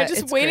around. Yeah, but I'm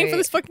just it's waiting for great.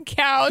 this fucking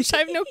couch. I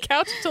have no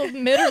couch until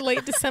mid or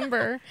late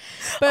December.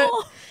 But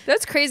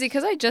That's crazy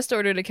because I just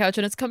ordered a couch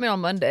and it's coming on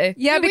Monday.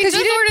 yeah, We because you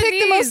just didn't ordered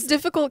pick the most these.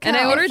 difficult couch. And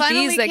I ordered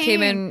finally these that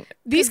came came. in.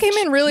 These came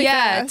in really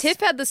Yeah, fast. Tiff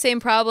had the same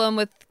problem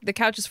with the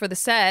couches for the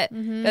set.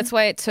 That's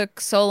why it took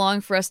so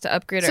long for us to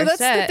upgrade So our that's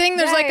set. the thing.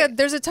 There's Right.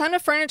 there's a ton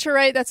of furniture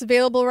that's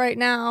available right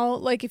now.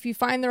 Like if you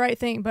find the right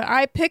thing, but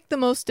I picked the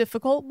most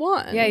difficult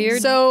one. Yeah, you're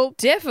so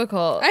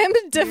difficult. I am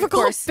a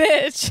difficult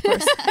bitch.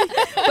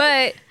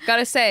 But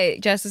gotta say,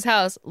 Jess's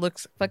house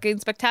looks fucking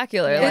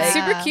spectacular. Yeah. It's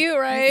super cute,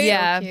 right?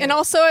 Yeah. cute. And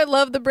also, I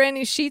love the brand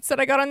new sheets that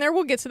I got on there.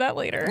 We'll get to that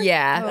later.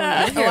 Yeah.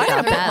 Oh, We'll I talk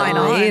have about mine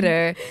that on.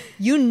 later.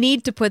 You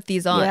need to put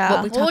these on. Yeah.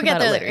 But we'll talk We'll get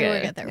about it there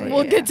later. later. Yeah. We'll get there.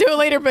 We'll get to it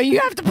later, but you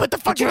have to put the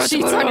fucking have to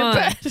sheets put on it your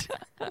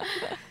on.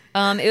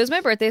 bed. It was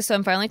my birthday, so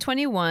I'm finally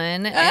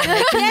 21 and I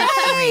can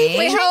drink.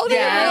 Wait, how old are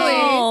you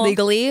really?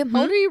 Legally.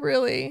 How old are you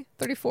really?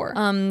 34.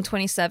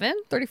 27,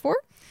 34?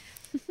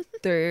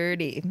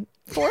 30.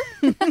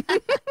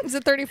 Is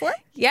it 34?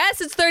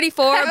 Yes, it's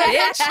 34,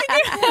 bitch.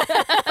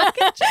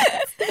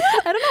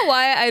 I don't know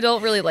why I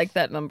don't really like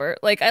that number.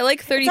 Like, I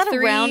like 33. Is that a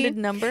rounded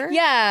number?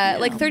 Yeah,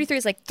 like 33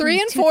 is like 3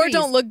 and two 4 threes.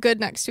 don't look good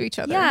next to each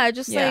other. Yeah,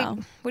 just Yeah. like,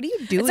 what are you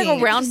doing? It's like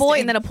a round boy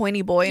and then a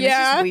pointy boy, and Yeah.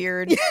 it's just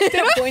weird.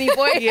 pointy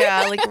boy.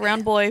 Yeah, like a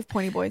round boy,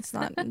 pointy boy. It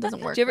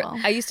doesn't work Do you ever, well.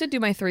 I used to do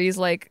my threes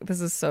like,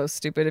 this is so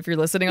stupid if you're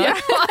listening on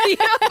audio,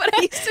 but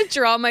I used to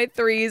draw my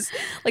threes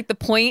like the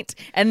point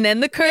and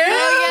then the curve.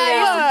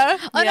 Yeah.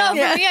 Oh Yeah.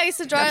 no, for me I used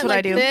to draw That's it what I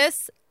like do.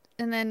 this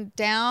and then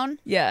down.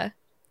 Yeah.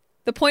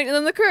 The point and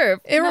then the curve.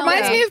 It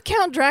reminds Yeah. me of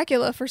Count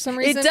Dracula for some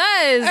reason. It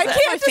does. I can't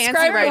fancy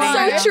describe it. writing. It's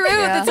so why. true.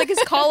 Yeah. It's like his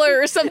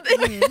collar or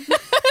something.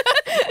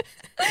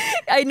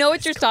 I know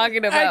what you're talking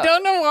about. I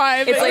don't know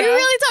why. But It's Are like- you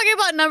really talking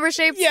about number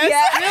shapes?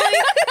 Yes.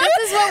 Really?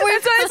 This is what we're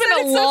It's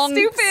been a long,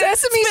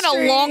 It's been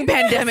a long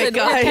pandemic,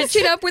 You're guys.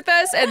 catching up with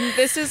us, and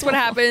this is what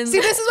happens. See,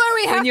 this is why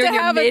we when have you're to in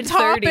your have a mid-30s.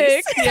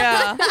 topic.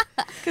 Yeah,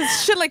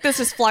 because shit like this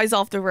just flies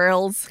off the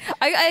rails.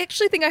 I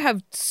actually think I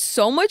have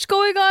so much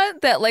going on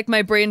that like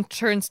my brain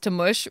turns to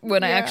mush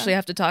when I Yeah. actually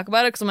have to talk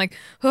about it because I'm like,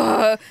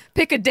 "Ugh,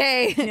 pick a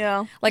day.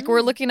 Yeah. Like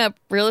we're looking up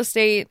real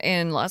estate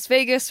in Las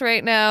Vegas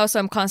right now, so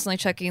I'm constantly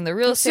checking the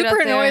real I'm estate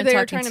super out there annoyed and they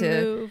were talking trying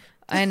to move.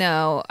 I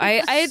know.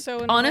 I So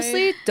annoyed.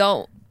 honestly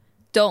don't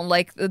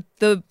like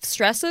the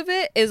stress of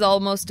it is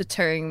almost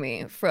deterring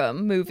me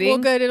from moving. Well,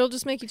 good. It'll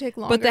just make you take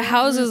longer. But the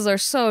houses are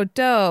so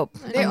dope.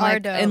 They I'm are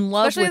like, dope. in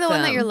love Especially with the one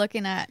that them. you're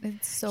looking at.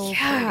 It's so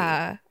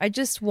Yeah, I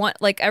just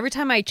want like every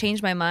time I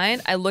change my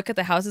mind, I look at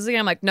the houses again.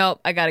 I'm like, nope,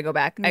 I gotta go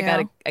back. I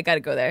gotta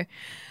go there.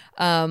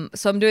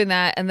 So I'm doing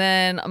that, and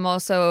then I'm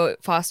also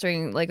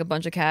fostering like a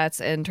bunch of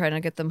cats and trying to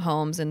get them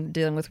homes and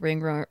dealing with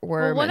ringworm.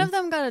 Well, one and- of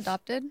them got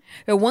adopted.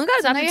 one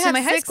got So now adopted you to have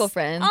my high 6 school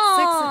friend.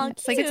 Aw,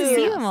 So I get to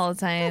see them all the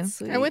time.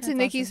 I went to That's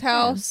Nikki's awesome.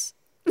 house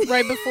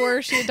right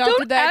before she adopted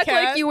Don't that act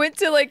cat. like you went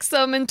to like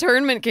some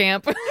internment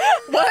camp.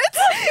 What?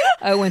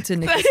 I went to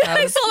Nikki's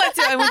I house. saw that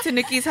too. I went to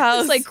Nikki's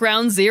house. It's like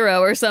ground zero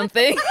or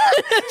something.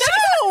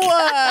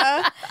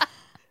 No!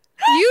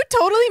 You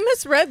totally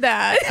misread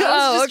that. I was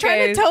Oh, just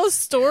trying okay. to tell a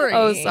story.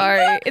 Oh,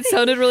 sorry. It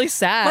sounded really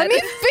sad. Let me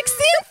fix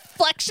the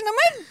inflection of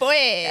my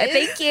voice.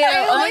 Thank you.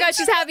 Oh my gosh,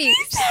 she's happy.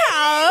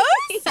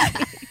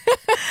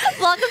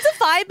 welcome to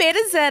Phi Beta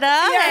Zeta.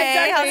 Yeah, Hey,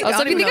 exactly. how's it Also,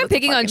 if going? you think No, I'm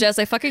picking on it's Jess,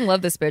 I fucking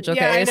love this bitch. Okay,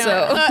 Yeah, I know.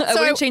 so I So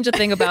wouldn't change a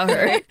thing about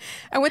her.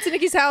 I went to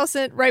Nikki's house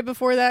right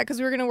before that because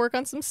we were going to work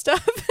on some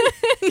stuff.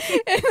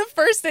 And the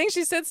first thing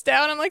she sits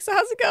down, I'm like, so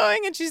how's it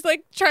going? And she's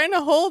like trying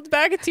to hold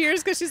back a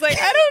tears because she's like,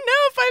 I don't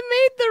know if I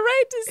made the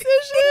right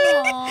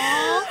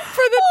decision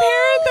for the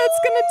parent that's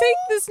going to take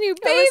this new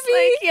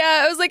baby.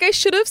 I was like, I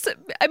should have.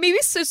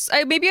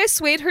 Maybe I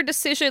swayed her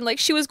decision. Like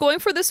she was going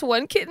for this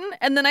one kitten,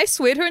 and then I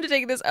swayed her into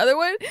taking this other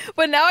one.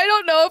 But now I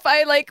don't know if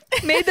I like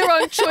made the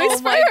wrong choice. Oh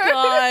for my her.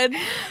 god.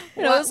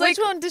 And I was like,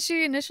 Which one did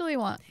she initially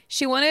want?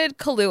 she wanted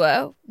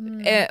Kahlua,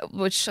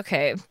 which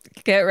okay,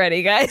 get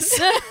ready, guys.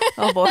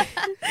 Oh boy.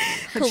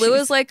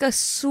 Kalua's like a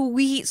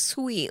sweet,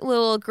 sweet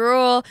little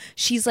girl.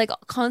 She's like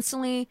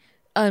constantly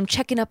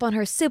checking up on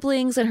her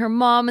siblings and her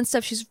mom and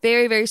stuff. She's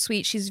very, very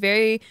sweet. She's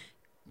very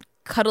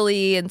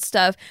cuddly and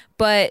stuff,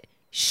 but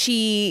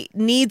she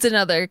needs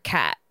another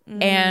cat.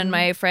 And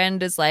my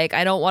friend is like,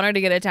 I don't want her to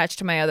get attached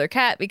to my other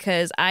cat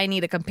because I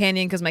need a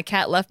companion because my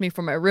cat left me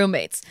for my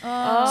roommates. So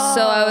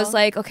I was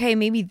like, okay,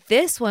 maybe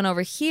this one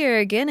over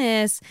here,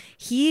 Guinness,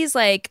 he's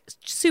like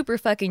super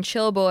fucking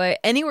chill boy.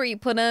 Anywhere you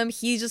put him,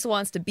 he just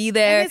wants to be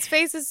there. And his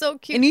face is so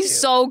cute. And he's too.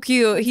 so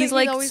cute. It's He's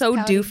like like he's always so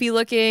pouting. doofy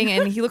looking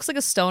and he looks like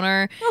a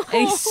stoner.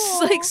 And he's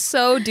like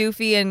so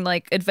doofy and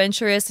like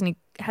adventurous and he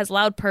has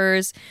loud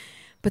purrs.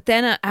 But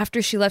then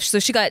after she left, so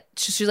she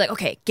was like,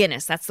 okay,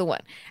 Guinness, that's the one.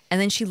 And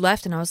then she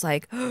left and I was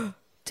like,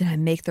 did I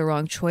make the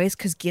wrong choice?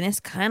 Because Guinness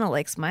kind of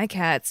likes my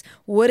cats.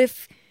 What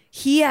if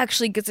he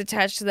actually gets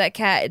attached to that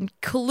cat, and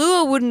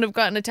Kahlua wouldn't have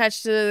gotten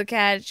attached to the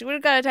cat. She would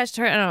have got attached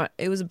to her. I don't know.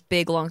 It was a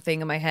big long thing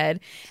in my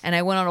head. And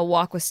I went on a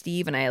walk with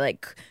Steve, and I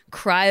like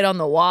cried on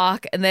the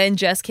walk. And then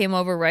Jess came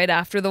over right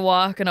after the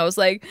walk, and I was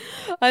like,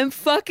 I'm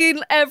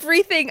fucking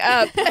everything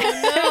up.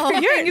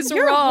 Everything is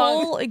your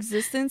wrong. whole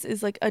existence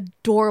is like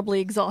adorably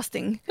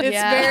exhausting. It's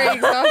Yeah. very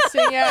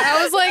exhausting. Yeah,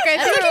 I was like, I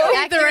think you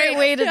made the Accurate right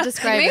way to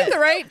describe made it. the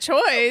right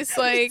choice.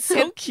 Like,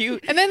 So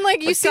cute. and then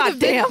like you see the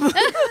Goddamn.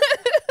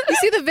 you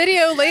see the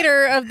video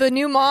later of the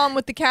new mom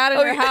with the cat in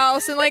her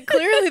house, and like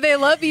clearly they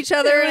love each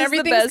other, It and was the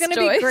everything's best gonna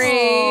choice. be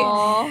great.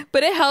 Aw.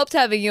 But it helped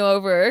having you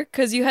over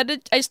because you had to.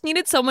 I just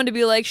needed someone to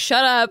be like,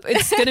 "Shut up!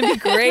 It's gonna be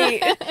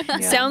great."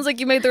 Sounds like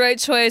you made the right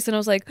choice, and I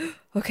was like,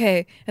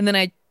 "Okay." And then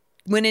I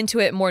went into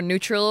it more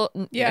neutral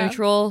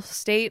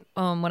state.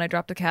 When I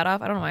dropped the cat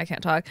off, I don't know why I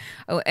can't talk.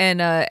 Oh, and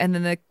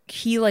then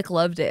he like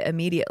loved it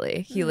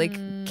immediately. He like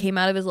came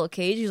out of his little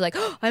cage. He was like,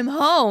 oh, "I'm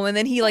home," and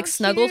then he like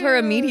snuggled her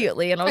cute.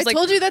 immediately, and I I was like,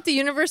 told you that the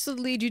universe would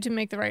lead you to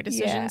make the right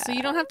decision, Yeah. so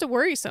you don't have to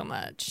worry so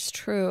much. "It's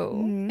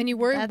true." And you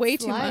worry That's way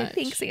too life. much.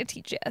 Thanks,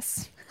 Auntie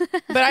Jess.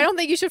 But I don't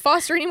think you should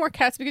foster any more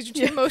cats because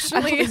you're too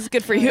emotionally. This is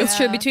good for you. It's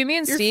true. Between me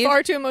and You're Steve,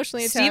 far too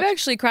emotionally attached. Steve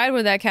actually cried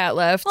when that cat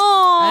left. Aww.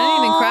 I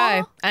didn't even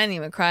cry. I didn't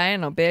even cry. I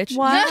ain't no bitch.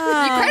 Wow. You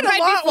cried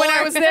a lot when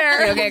I was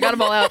there. Okay, I got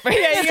them all out.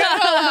 Yeah, you got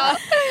it all out.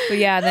 But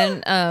yeah,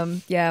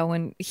 then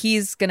when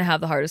he's gonna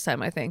have the hardest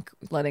time, I think,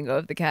 letting go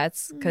of the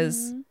cats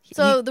because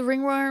So the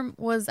ringworm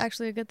was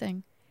actually a good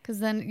thing because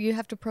then you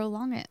have to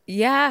prolong it.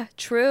 yeah,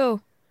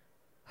 true.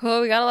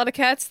 Oh, we got a lot of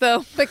cats though.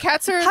 The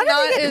cats are How did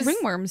not they get as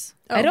ringworms?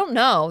 I don't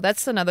know.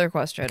 That's another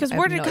question. Because I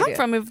where have did it no come idea.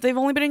 from if they've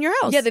only been in your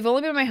house? Yeah, they've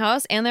only been in my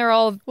house, and they're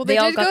all Well, they they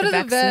all did got go to the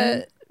vaccine.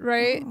 vet,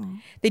 right?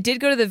 They did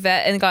go to the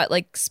vet and got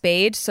like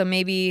spayed, so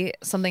maybe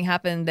something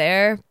happened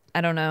there.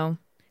 I don't know.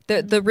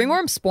 The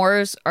ringworm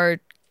spores are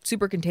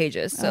super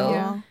contagious, so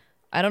Yeah.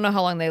 I don't know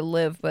how long they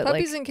live, but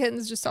Puppies like and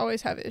kittens just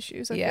always have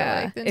issues. I Yeah.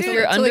 feel like. If Until-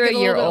 you're until they under get a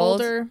year little bit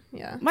old- older.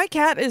 Yeah. My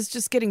cat is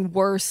just getting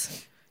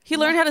worse. He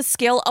learned how to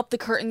scale up the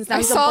curtains. Now I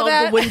he's saw above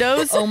that. the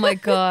windows. oh my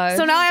god.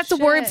 So now I have to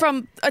worry Shit.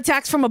 from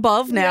attacks from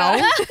above now.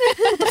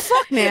 What the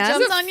fuck, man? Is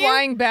Jumps it a on you?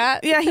 flying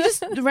bat? Yeah, he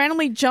just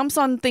randomly jumps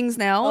on things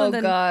now. oh and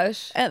then,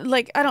 gosh. And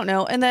like, I don't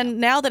know. And then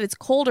now that it's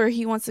colder,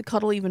 he wants to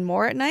cuddle even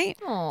more at night.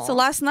 Aw. So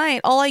last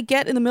night, all I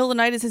get in the middle of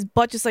the night is his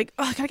butt just like,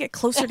 oh, I gotta get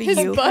closer to His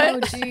you. butt. Oh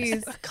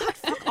jeez. God,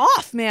 fuck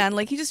off, man.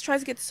 Like, he just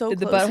tries to get so Did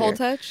the close. butthole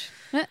touch?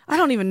 I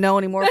don't even know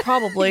anymore,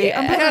 probably. Yeah.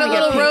 I'm I probably got a gonna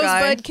get little pink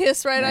eye. rosebud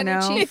kiss right I on your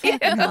know. cheek.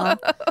 Yeah.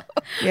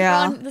 Yeah.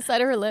 On the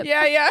side of her lip.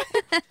 Yeah, yeah.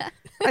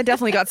 I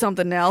definitely got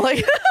something now.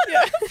 Like,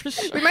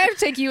 We might have to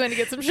take you in to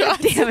get some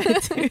shots. damn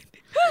it, dude.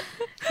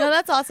 No,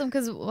 that's awesome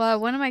because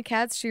one of my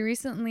cats, she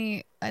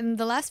recently, in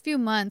the last few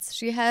months,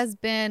 she has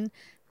been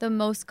the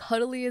most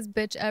cuddliest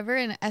bitch ever.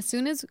 And as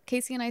soon as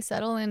Casey and I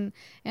settle in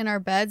our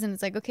beds and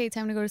it's like, okay,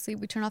 time to go to sleep,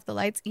 we turn off the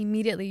lights,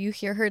 immediately you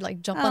hear her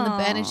like jump on the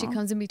bed and she Aw.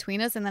 comes in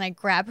between us, and then I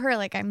grab her,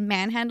 like I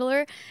manhandle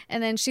her,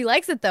 and then she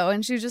likes it though,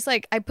 and she's just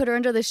like, I put her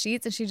under the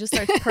sheets and she just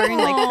starts purring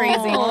like crazy.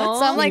 Aw.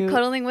 So I'm like Cute.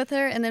 cuddling with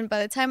her, and then by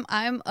the time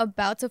I'm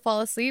about to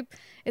fall asleep,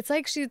 it's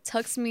like she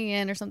tucks me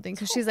in or something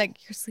because she's like,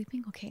 you're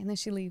sleeping? Okay. And then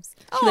she leaves.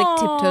 She like Aw,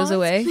 tiptoes that's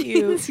away.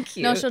 cute. Cute.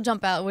 No, she'll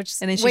jump out, which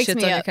and then she wakes shits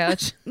me on your up.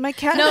 couch. My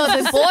cat. No,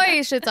 the boy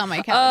shits on my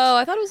couch. Oh,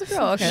 I thought it was a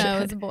girl. Okay. No,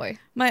 it was a boy.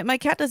 My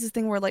cat does this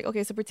thing where like,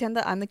 okay, so pretend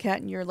that I'm the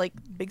cat and you're like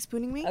big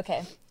spooning me.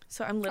 Okay.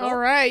 So I'm little. All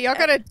right, y'all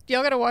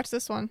gotta watch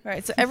this one. All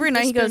right. So every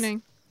night he goes.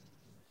 Spooning.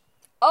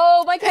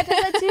 Oh, my cat does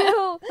that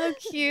too. So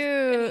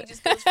cute.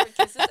 just goes for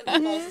kisses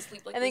and falls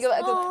asleep like and then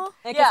go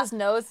and kiss his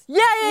nose.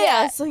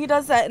 Yeah. So he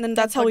does that, and then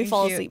that's how we fucking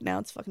fall cute. asleep. Now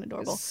it's fucking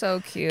adorable. So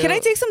cute. Can I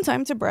take some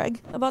time to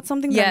brag about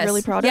something that Yes. I'm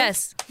really proud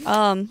Yes.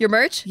 of? Your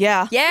merch?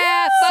 Yeah.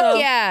 Yeah. Fuck So-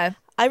 yeah.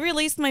 I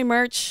released my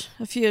merch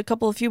a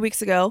few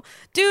weeks ago.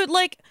 Dude,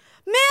 like,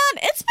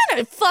 man, it's been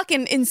a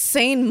fucking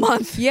insane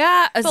month.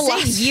 Yeah. A The same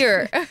last-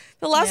 year.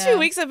 The last Yeah. few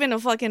weeks have been a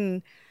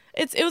fucking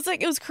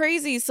it was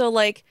crazy. So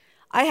like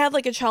I had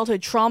like a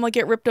childhood trauma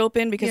get ripped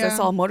open because I Yeah.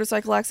 saw a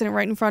motorcycle accident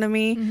right in front of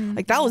me.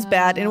 Like that was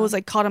bad, and it was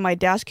like caught on my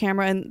dash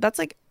camera, and that's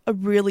like a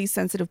really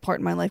sensitive part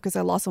in my life because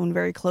I lost someone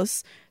very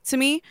close to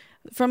me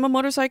from a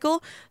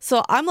motorcycle.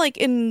 So I'm like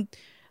in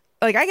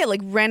like I get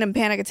like random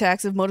panic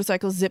attacks if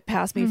motorcycles zip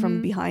past me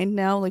from behind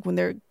now, like when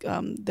they're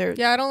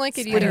Yeah, I don't like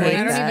it Splitting either.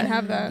 I wings. don't even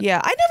have that. yeah,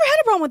 I never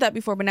had a problem with that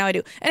before, but now I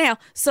do. Anyhow,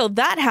 so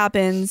that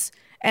happens,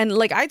 and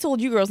like I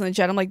told you girls in the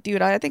chat, I'm like,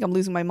 dude, I think I'm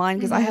losing my mind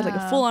because I had like a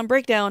Yeah. full on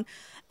breakdown,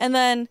 and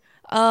then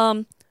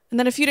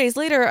a few days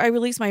later, I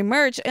released my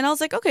merch, and I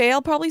was like, okay,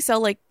 I'll probably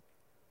sell like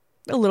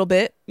a little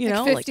bit, you Like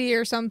know, 50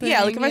 or something.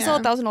 yeah, like if I sell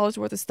yeah. $1,000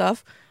 worth of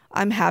stuff,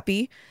 I'm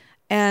happy,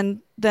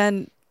 and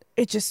then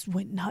it just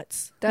went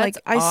nuts. That's like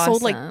I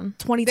sold like awesome.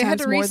 20 They had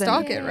times to more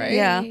restock than it, right?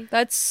 Yeah.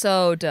 That's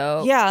so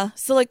dope. Yeah.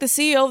 So like the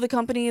CEO of the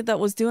company that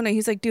was doing it,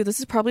 he's like, dude, this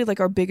is probably like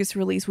our biggest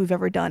release we've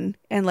ever done.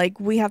 And like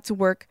we have to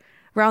work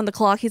round the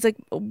clock. He's like,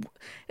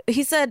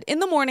 he said in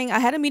the morning, I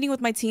had a meeting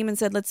with my team and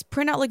said, let's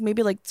print out like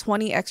maybe like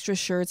 20 extra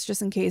shirts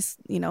just in case,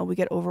 you know, we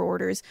get over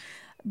orders.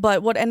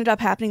 But what ended up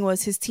happening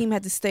was his team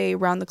had to stay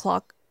around the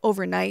clock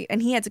overnight,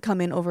 and he had to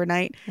come in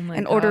overnight Oh my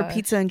and order gosh.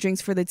 pizza and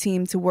drinks for the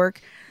team to work.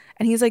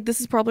 And he's like, this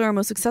is probably our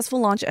most successful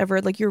launch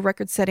ever. Like, you're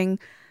record setting.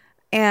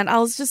 And I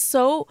was just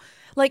so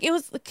like, it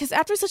was because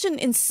after such an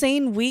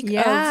insane week of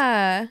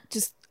Yeah.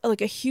 just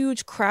like a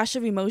huge crash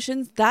of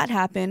emotions, that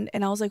happened.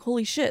 And I was like,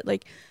 holy shit,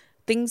 like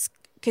things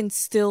can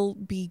still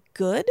be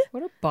good.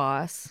 What a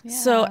boss.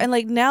 So, Yeah. and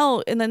like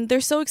now, and then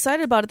they're so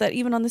excited about it that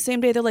even on the same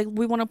day, they're like,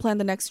 we want to plan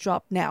the next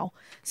drop now.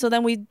 So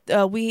then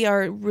we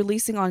are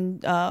releasing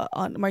on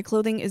my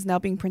clothing is now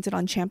being printed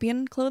on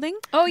Champion clothing.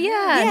 Oh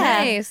yeah,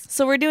 nice.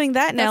 So we're doing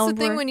that now. That's the and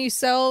thing, we're- when you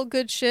sell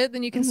good shit,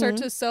 then you can start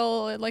to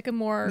sell like a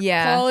more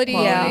Yeah, quality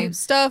quality.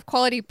 stuff,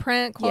 quality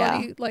print,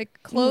 quality like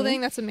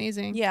clothing. That's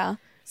amazing. Yeah.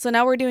 So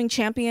now we're doing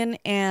Champion,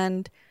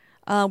 and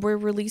we're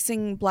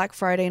releasing Black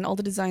Friday, and all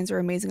the designs are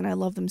amazing, and I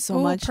love them so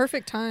Ooh, much.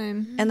 perfect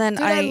time. And then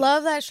Dude, I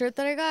love that shirt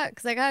that I got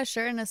because I got a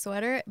shirt and a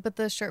sweater, but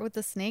the shirt with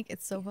the snake,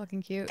 it's so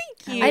fucking cute.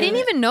 Thank you. I didn't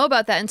even know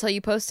about that until you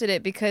posted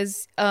it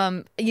because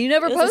you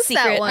never It was a post that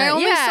secret. one. I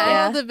only yeah. saw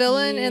Yeah. the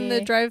villain and the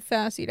Yeah. drive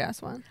fast eat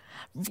ass one.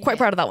 quite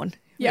proud of that one.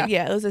 Yeah.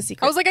 Yeah, it was a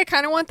secret. I was like, I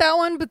kind of want that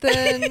one, but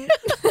then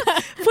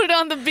put it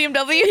on the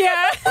BMW.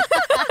 Yeah.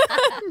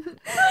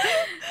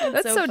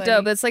 That's so so funny.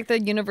 dope. It's like the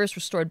universe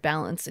restored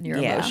balance in your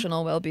Yeah.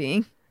 emotional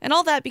well-being. And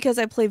all that because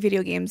I play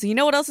video games. And you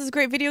know what else is a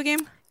great video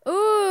game?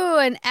 Ooh,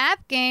 an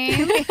app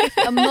game,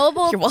 a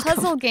mobile You're welcome.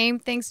 puzzle game.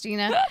 Thanks,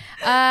 Gina.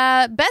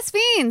 Best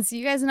Fiends.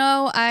 You guys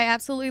know I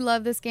absolutely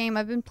love this game.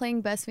 I've been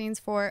playing Best Fiends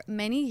for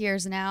many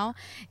years now.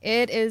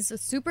 It is a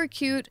super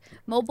cute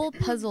mobile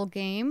puzzle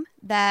game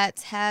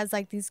that has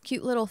like these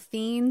cute little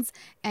fiends,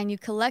 and you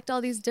collect all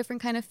these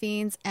different kind of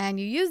fiends, and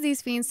you use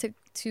these fiends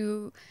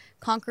to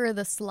conquer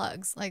the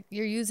slugs. Like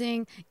you're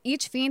using,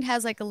 each fiend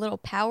has like a little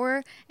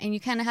power, and you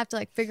kind of have to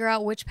like figure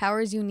out which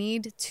powers you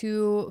need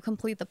to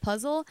complete the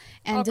puzzle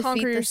and I'll defeat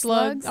conquer the your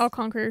slugs. slugs. I'll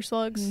conquer your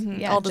slugs.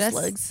 Yeah, all the Jess,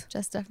 slugs.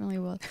 Jess definitely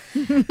will.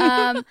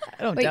 I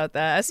don't Wait. doubt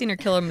that. I've seen her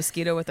kill a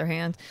mosquito with her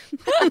hand.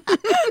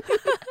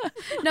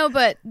 No,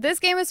 but this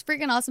game is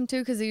freaking awesome too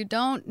because you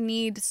don't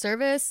need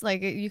service.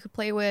 Like you could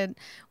play with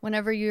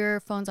whenever your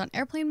phone's on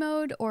airplane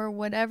mode or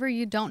whatever.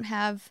 You don't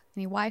have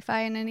any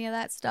Wi-Fi and any of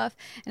that stuff.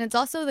 And it's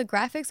also the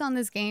graphics on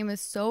this game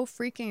is so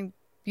freaking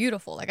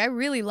beautiful. Like I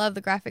really love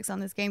the graphics on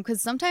this game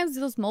because sometimes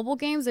those mobile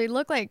games they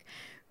look like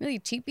really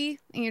cheapy,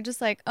 and you're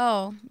just like,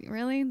 oh,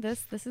 really?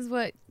 This is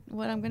what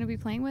I'm gonna be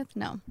playing with?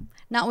 No,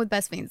 not with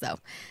Best Fiends though.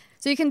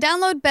 So you can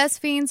download Best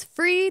Fiends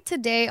free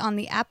today on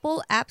the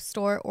Apple App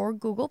Store or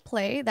Google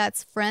Play.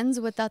 That's friends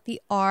without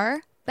the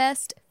R.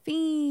 Best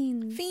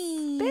Fiends.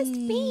 Best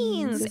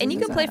fiends. And you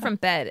can play from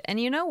bed. And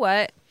you know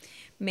what?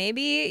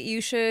 Maybe you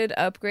should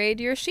upgrade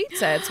your sheet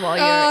sets while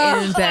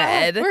you're in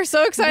bed. We're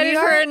so excited We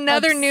for are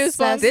another new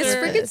obsessed sponsor. This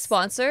freaking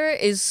sponsor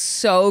is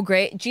so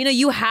great. Gina,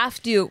 you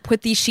have to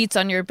put these sheets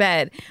on your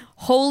bed.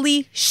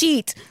 Holy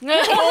sheet.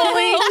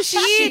 Holy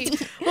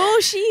shit. Oh,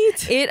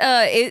 shit.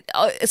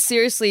 It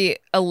seriously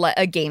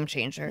a game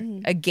changer.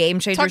 A game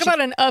changer. Talk about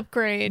an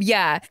upgrade.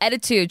 yeah,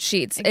 Attitude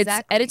sheets. It's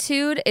Exactly.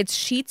 Attitude. It's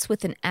sheets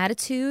with an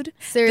attitude.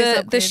 Serious The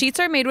upgrade. sheets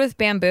are made with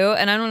bamboo,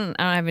 and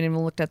I haven't even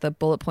looked at the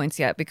bullet points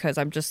yet because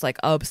I'm just like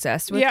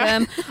obsessed with Yeah,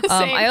 them.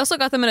 same. I also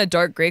got them in a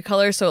dark gray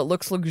color, so it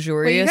looks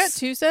luxurious. Wait, you got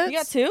two sets? You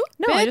got two?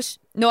 No, I just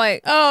no.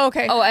 Oh,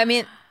 okay. I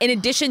mean, in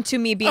addition to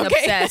me being Okay.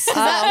 obsessed.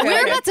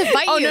 We're about to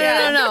fight Oh, you.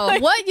 no.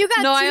 What? You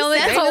got No, two I only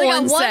sets? got You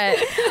one got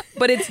set,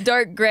 but it's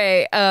dark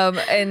gray.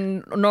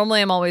 And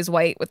normally I'm always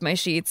white with my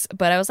sheets,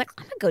 but I was like,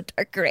 I'm gonna go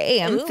dark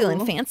gray. I'm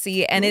feeling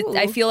fancy, and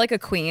I feel like a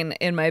queen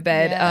in my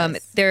bed.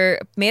 Yes. They're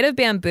made of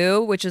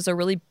bamboo, which is a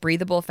really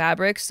breathable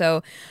fabric.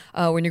 So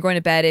when you're going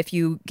to bed, if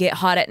you get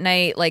hot at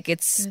night, like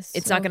it's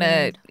so not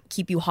gonna good.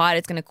 keep you hot.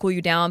 It's gonna cool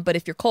you down. But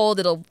if you're cold,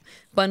 it'll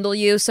bundle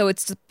you. So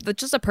it's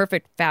just a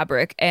perfect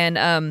fabric,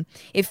 and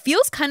it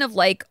feels kind of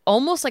like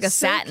almost like a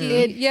satin.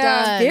 It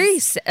Yeah,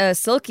 does. Very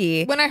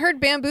silky. When I heard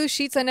bamboo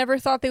sheets, I never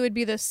thought they would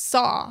be this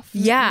soft.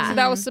 Yeah. So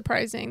that was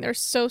surprising. They're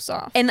so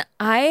soft. And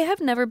I have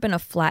never been a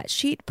flat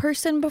sheet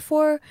person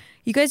before.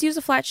 You guys use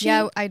a flat sheet?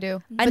 Yeah, I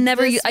do. I But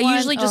never. this I one,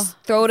 usually just oh,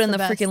 throw it it's in the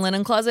best. freaking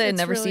linen closet and It's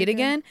never see really it good.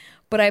 again.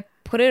 But I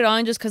put it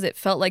on just because it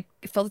felt like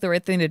the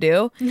right thing to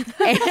do. And You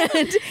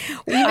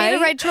made the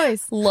right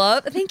choice.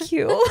 love. Thank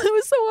you. It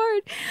was so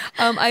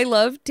hard. I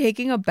love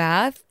taking a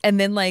bath and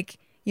then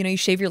you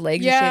shave your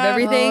legs, you shave Yeah.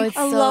 everything, Oh, it's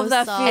I so love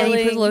that soft. and you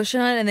put feeling.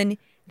 lotion on, and then you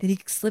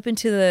slip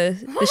into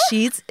the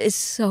sheets. Is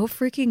so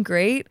freaking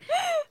great.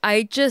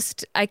 I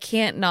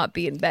can't not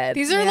be in bed.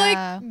 These are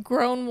Yeah. like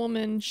grown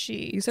woman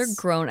sheets. These are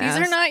grown These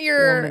ass are not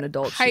your woman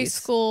adult high sheets.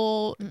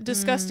 school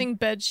disgusting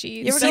bed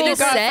sheets. You ever that go you to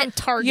got set? from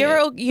Target.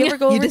 You ever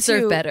go You over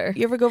deserve to better.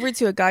 You ever go over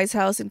to a guy's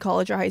house in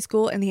college or high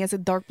school and he has a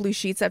dark blue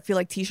sheets that feel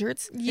like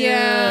t-shirts?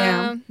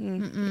 yeah.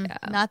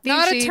 Not these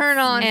Not a sheets. turn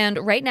on. And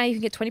right now you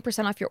can get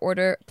 20% off your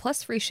order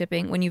plus free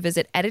shipping when you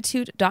visit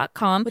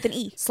attitude.com With an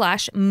E.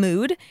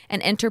 /mood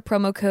and enter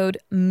promo code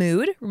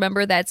MOOD.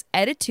 Remember, that's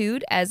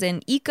attitude as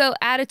in eco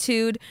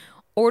attitude.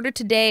 Order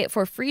today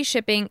for free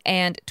shipping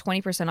and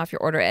 20% off your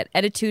order at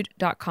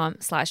attitude.com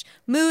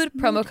 /mood.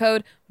 Promo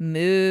code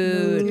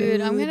MOOD.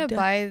 Dude, I'm gonna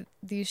buy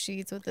these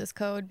sheets with this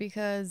code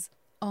because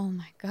Oh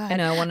my god. I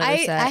know, one other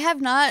I set.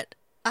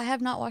 I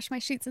have not washed my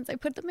sheets since I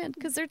put them in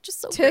because they're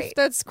just so Tiff, great.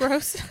 that's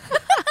gross.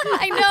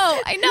 I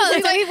know.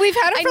 That's why We've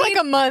had it for I like need-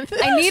 a month.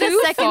 I need a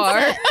Too second far.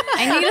 set.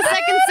 I need a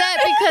second set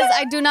because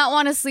I do not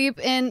want to sleep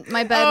in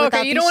my bed Oh, without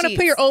okay. You don't want to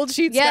put your old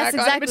sheets Yes,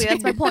 back on. exactly.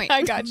 That's my point.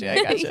 I got you.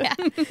 yeah.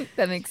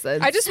 That makes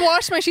sense. I just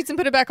washed my sheets and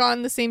put it back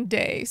on the same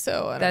day.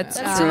 So I don't That's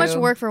know. That's too much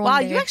True. work for one Wow,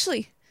 day. you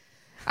actually.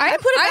 I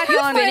put it back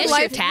have on. my Finish your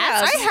life-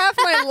 task. I have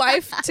my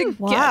life together.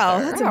 Wow,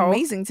 that's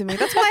amazing to me.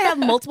 That's why I have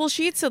multiple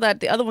sheets so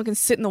that the other one can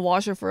sit in the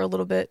washer for a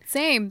little bit.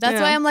 Same. That's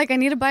Yeah. why I'm like, I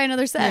need to buy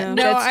another set. Yeah.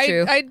 No, That's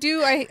true. I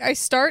do. I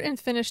start and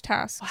finish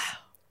tasks.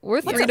 We're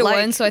What's 3 it to like?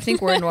 1, so I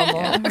think we're normal.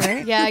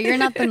 Right? Yeah, you're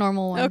not the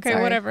normal one. Okay,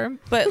 sorry. whatever.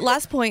 But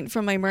last point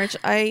from my merch,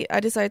 I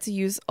decided to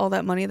use all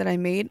that money that I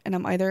made, and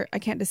I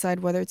can't decide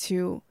whether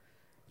to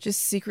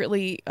just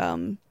secretly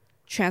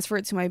transfer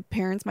it to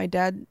my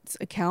dad's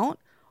account,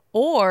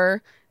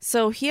 or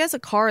so he has a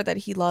car that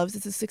he loves.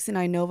 It's a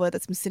 '69 Nova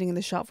that's been sitting in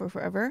the shop for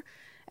forever,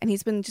 and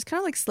he's been just kind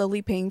of like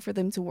slowly paying for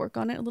them to work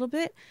on it a little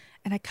bit.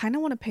 And I kind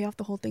of want to pay off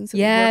the whole thing so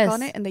they Yes. work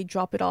on it and they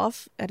drop it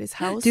off at his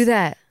house. Do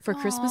that. for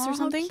Christmas Aw, or how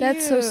something.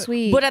 That's so Cute.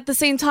 sweet. But at the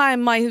same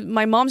time,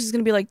 my mom's just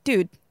gonna be like,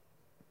 dude,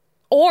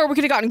 or we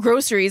could have gotten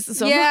groceries.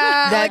 So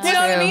Yeah, That's you know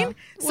what I true. mean.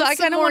 So I What's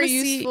the kind of more want to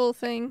see. useful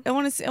thing. I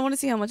want to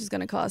see how much it's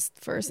gonna cost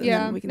first. And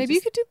Yeah, then we can maybe you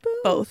just could do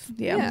both.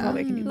 Yeah, Yeah.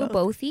 probably I can do Ooh, both.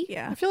 boathy?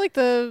 Yeah. I feel like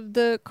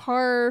the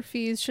car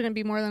fees shouldn't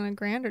be more than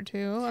 $1,000 or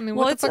 $2,000. I mean,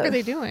 Well, what the it's fuck a- are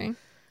they doing?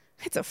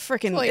 It's a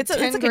freaking. Like It's like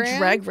 10 a grand?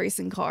 drag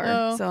racing car.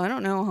 Oh. So I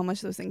don't know how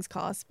much those things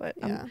cost, but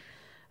Yeah.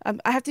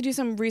 I have to do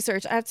some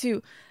research.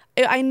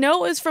 I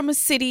know it's from a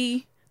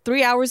city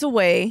 3 hours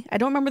away. I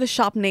don't remember the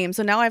shop name,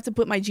 so now I have to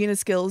put my Gina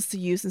skills to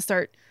use and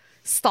start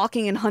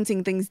stalking and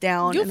hunting things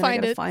down. You'll and then I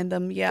find gotta it. find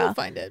them. Yeah, You'll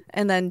find it.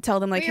 and then tell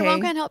them like, Wait, your hey,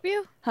 mom can't help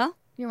you? huh?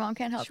 Your mom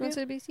can't help She you? wants it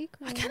to be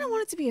secret. I kind of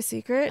want it to be a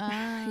secret.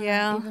 Ah,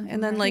 Yeah, even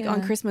and then better. like on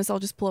Yeah. Christmas, I'll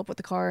just pull up with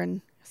the car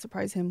and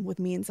surprise him with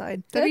me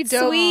inside. That'd be That's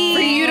dope. sweet.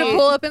 For you to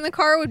pull up in the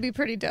car would be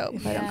pretty dope.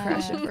 If I don't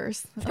crash it Yeah.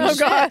 first. Oh,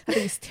 God. I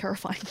think it's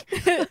terrifying.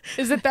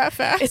 Is it that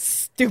fast? It's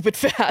stupid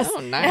fast. Oh,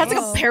 It has like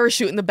nice. a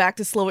parachute in the back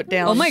to slow it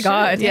down. Oh, my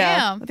God. Yeah,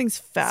 Damn. that thing's Is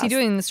fast. he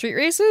doing the street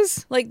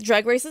races? like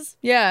drag races?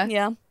 Yeah.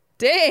 Yeah,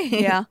 Dang.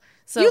 yeah.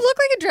 So you look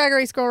like a drag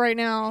race girl right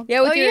now.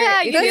 Yeah, with Oh,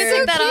 yeah, you with can your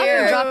take that off and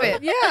gear. drop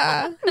it.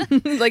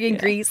 Yeah. like in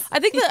Greece. I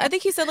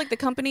think he said like the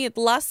company the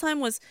last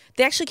time was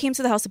they actually came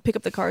to the house to pick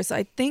up the car. So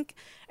I think,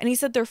 and he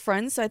said they're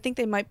friends. So I think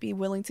they might be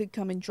willing to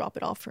come and drop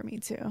it off for me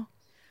too.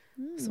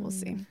 So we'll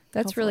see.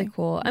 That's really Hopefully.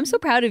 cool. I'm so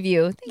proud of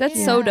you.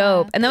 That's so Yeah.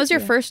 dope. And that was your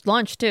you. first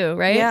launch too,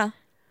 right? Yeah.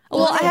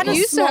 Well, I had a You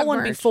used to small have one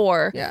merch.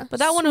 before, Yeah. but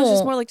that one was just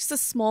Small. more like just a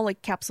small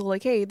like capsule.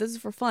 Like, hey, this is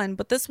for fun.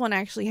 But this one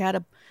actually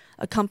had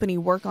a company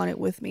work on it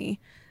with me,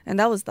 and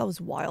that was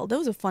wild. That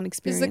was a fun Is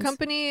experience. the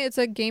company, it's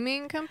a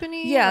gaming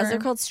company? Yeah, or- they're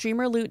called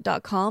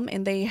StreamerLoot.com,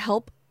 and they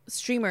help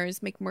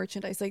streamers make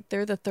merchandise. Like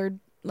they're the third,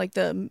 like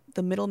the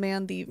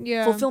middleman, the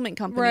Yeah. fulfillment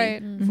company Right.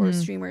 for Mhm.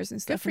 streamers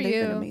and stuff. for and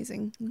they've been you.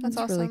 amazing. Mhm. That's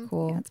It's really awesome.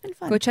 cool. Yeah, it's been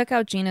fun. Go check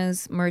out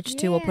Gina's merch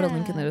too. We'll put a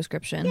link in the Yeah.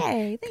 description.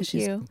 Yay! 'Cause Thank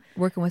she's you.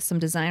 working with some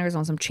designers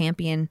on some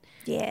champion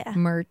Yeah.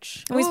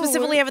 merch. And we Ooh,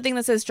 specifically have a thing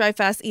that says "Drive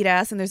fast, eat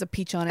ass," and there's a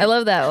peach on it. I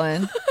love that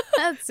one.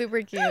 That's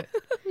super cute.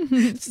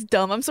 It's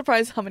dumb. I'm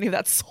surprised how many of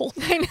that sold.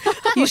 I know.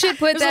 You should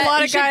put There's a that. lot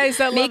you of should guys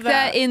that make love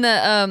that. in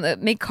the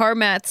make car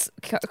mats,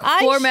 I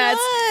floor mats.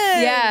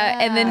 should. Yeah,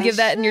 and then I give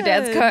that in your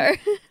dad's should. car.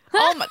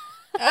 Oh my!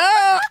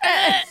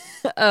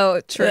 Oh,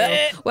 true.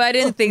 Well, I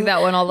didn't think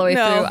that one all the way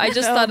No, through. I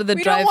just no. thought of the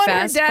We drive don't want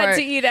fast her dad part.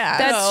 to eat ass.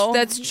 No.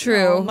 That's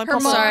true. No, my her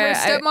papa- mom, Sorry, her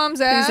I- stepmom's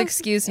Please ass.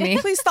 excuse me.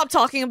 Please stop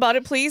talking about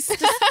it, please.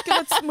 Just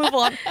let's move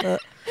on.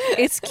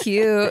 It's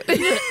cute.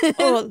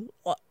 Oh,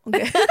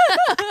 okay.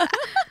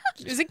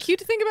 Is it cute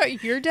to think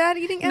about your dad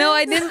eating ass? No,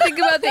 I didn't think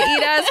about the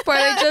eat ass part.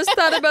 I just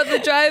thought about the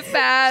drive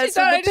fast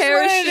thought I with the just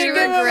wanted to parachute. give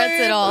him regrets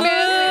it all. I'm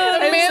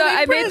sorry,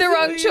 I made the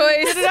wrong Get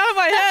choice. it out of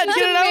my head. Get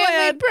it out of my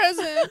head.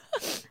 present.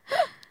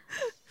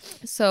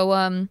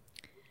 So,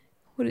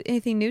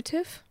 anything new,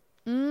 Tiff?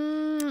 Do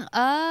you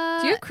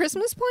have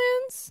Christmas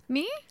plans?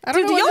 me? I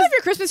don't Dude, do know. y'all what have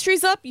your Christmas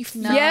trees up? You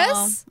No,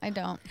 Yes. I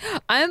don't.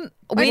 I'm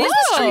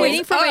Wow.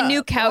 waiting for my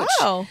new couch.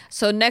 Wow.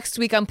 So next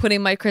week I'm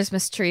putting my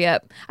Christmas tree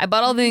up. I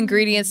bought all the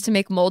ingredients to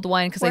make mulled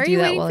wine because Where I are do you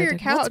that waiting while for I your do.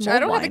 couch? I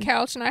don't have a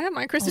couch, and I have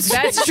my Christmas tree.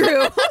 That's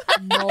true.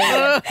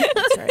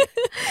 That's right.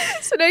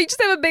 So now you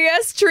just have a big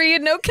ass tree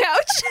and no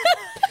couch.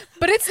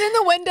 But it's in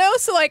the window,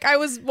 so like I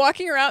was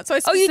walking around. So I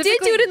Oh, you did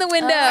do it in the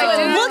window. I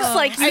It did. looks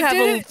like you I have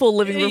did a it- full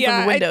living room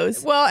from the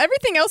windows. well,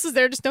 everything else is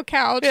there, just no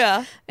couch.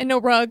 Yeah. And no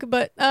rug.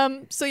 But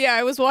so yeah,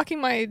 I was walking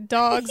my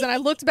dogs, and I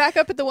looked back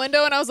up at the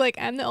window, and I was like,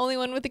 I'm the only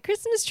one with a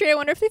Christmas tree. I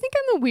wonder if they think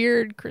I'm the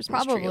weird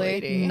Christmas tree Probably.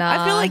 lady.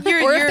 Nah. I feel like Or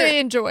you're. if they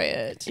enjoy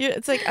it.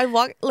 It's like I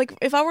walk like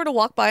if I were to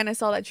walk by and I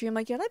saw that tree, I'm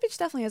like, yeah, that bitch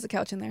definitely has a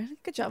couch in there.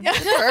 Good job. Yeah.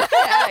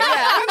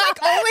 I'm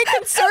like only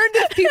concerned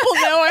if people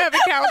know I have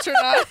a couch or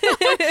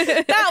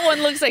not. That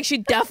one looks like she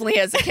definitely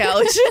has a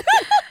couch.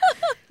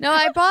 No,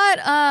 I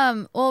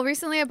bought well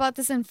recently I bought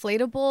this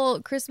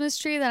inflatable Christmas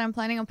tree that I'm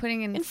planning on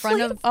putting in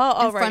front of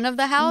Oh, in front of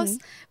the house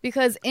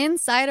because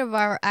inside of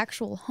our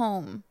actual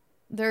home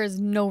there is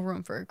no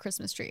room for a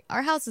Christmas tree.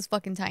 Our house is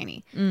fucking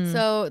tiny. Mm.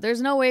 So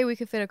there's no way we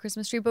could fit a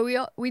Christmas tree, but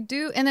we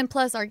do. And then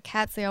plus our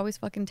cats, they always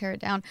fucking tear it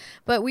down.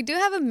 But we do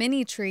have a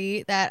mini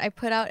tree that I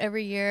put out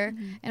every year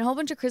and a whole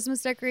bunch of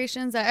Christmas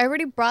decorations that I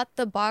already brought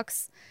the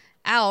box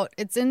out.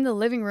 It's in the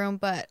living room,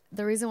 but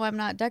the reason why I'm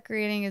not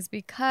decorating is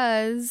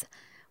because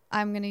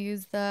I'm gonna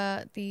use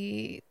the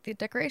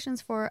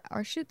decorations for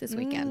our shoot this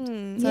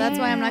weekend. So that's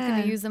why I'm not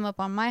gonna use them up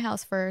on my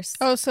house first.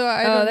 Oh, so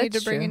I don't need to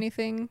that's bring true.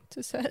 anything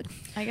to set.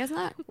 I guess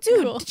not.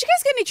 Dude, Cool. did you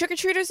guys get any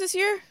trick-or-treaters this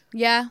year?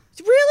 Yeah.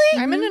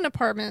 Really? I'm in an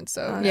apartment,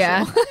 so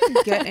Yeah. I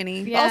didn't get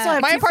any. Yeah. Also, I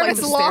have my 2 apartment's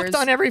flights of locked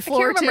stairs. on every I can't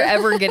floor remember too.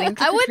 ever getting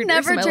I would trick-or-treaters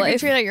never in my trick or life.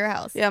 treat at your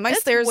house. Yeah, my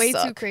That's stairs way too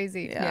suck.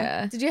 crazy.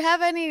 Yeah. Did you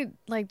have any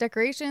like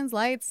decorations,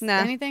 lights, Nah.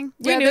 anything?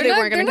 We knew they they're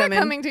weren't not, gonna they're come not in.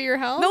 coming to your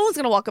house. No one's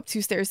gonna walk up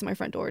 2 stairs to my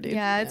front door, dude.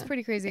 Yeah, it's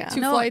pretty crazy. Yeah.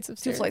 Two No, flights of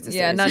 2 stairs. flights of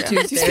Yeah, stairs.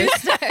 not 2 stairs.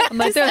 I'm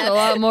like, there's a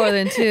lot more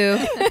than 2.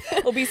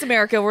 Obese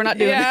America, we're not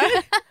doing Yeah.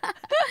 it.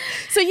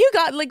 So you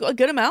got like a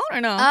good amount or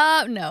no?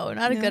 No,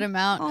 not a No? good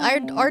amount.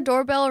 Aw. Our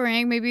doorbell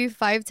rang maybe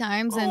 5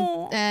 times,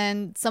 Aw.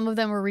 and some of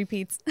them were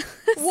repeats.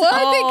 What?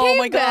 Oh They came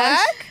my gosh.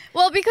 back?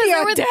 Well, because The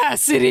there were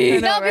audacity. I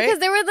know, no, right? because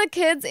they were the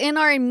kids in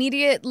our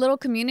immediate little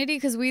community.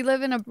 Because we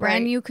live in a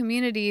brand Right. new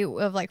community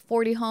of like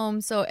 40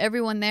 homes, so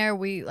everyone there,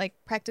 we like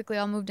practically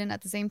all moved in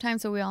at the same time.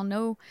 So we all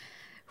know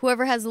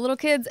whoever has the little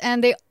kids,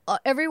 and they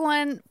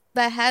everyone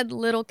that had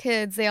little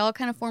kids, they all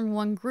kind of formed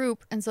one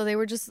group, and so they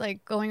were just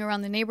like going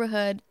around the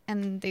neighborhood,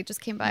 and they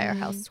just came by our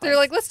house twice. They're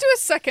like, let's do a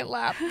second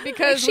lap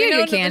because She we had know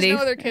good that candy. there's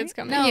no other kids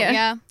coming. no, Yeah.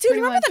 yeah, Dude, pretty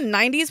remember much. the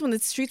 90s when the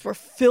streets were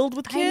filled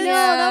with I kids? know,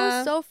 that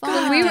was so God,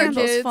 fun. we were damn,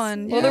 that was kids.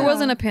 fun. Well, there Yeah.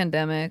 wasn't a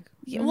pandemic.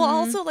 Yeah, well,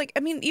 also, like, I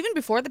mean, even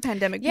before the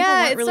pandemic, people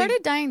Yeah, weren't it really...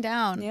 started dying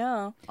down.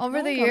 Yeah. Over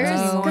I the don't years,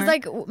 know. because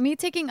like me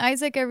taking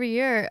Isaac every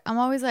year, I'm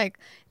always like,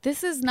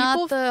 this is not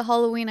People- the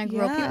Halloween I grew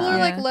up Yeah. with. People are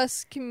like Yeah.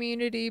 less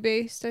community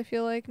based, I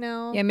feel like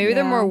now. Yeah, maybe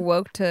they're Yeah. more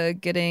woke to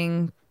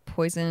getting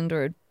poisoned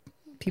or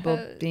people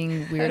Pe-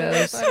 being I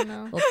weirdos. don't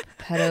know. Little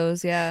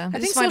pedos, yeah. I I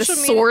just think find a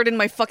social media- sword in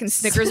my fucking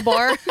Snickers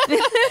bar.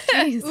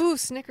 Jeez. Ooh,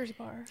 Snickers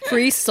bar.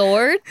 Free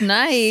sword?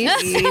 Nice.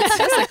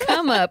 That's a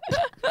come up.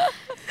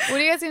 What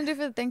are you guys gonna do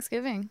for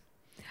Thanksgiving?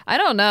 I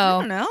don't know. I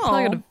don't know.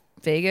 Probably go to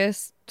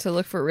Vegas to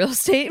look for real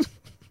estate.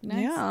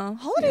 Nice. Yeah.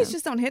 Holidays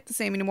just don't hit the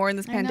same anymore in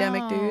this I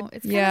pandemic, know. dude.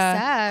 It's kind of Yeah.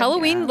 sad.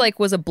 Halloween Yeah. like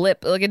was a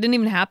blip. Like it didn't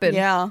even happen.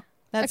 Yeah.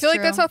 That's I feel like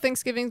true. that's how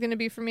Thanksgiving's gonna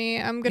be for me.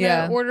 I'm gonna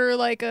Yeah. order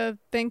like a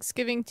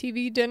Thanksgiving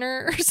TV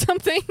dinner or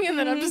something, and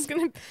then I'm just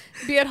gonna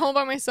be at home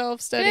by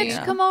myself studying.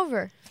 Bitch, come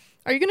over.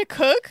 Are you gonna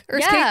cook? Or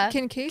is Yeah.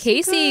 Can Casey?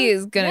 Casey cook?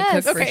 is gonna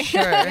Yes. cook for Okay.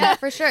 sure. Yeah,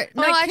 for sure.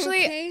 No, Like, can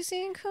actually,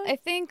 Casey cook?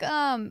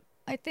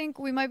 I think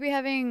we might be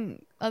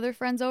having other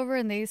friends over,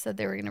 and they said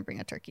they were gonna bring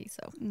a turkey.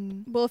 So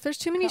Well, if there's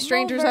too many Come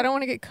strangers, over. I don't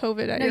want to get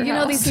COVID at no, your you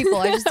house. know these people.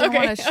 I just don't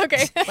Okay, want to okay.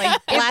 like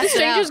If the blast it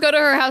strangers out. go to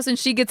her house and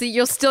she gets it,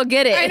 you'll still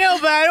get it. I know,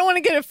 but I don't want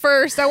to get it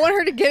first. I want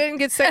her to get it and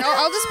get sick.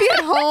 I'll just be at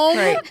home.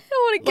 Right. I don't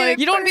want to get Like, it.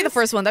 You don't want to be the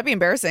first one. That'd be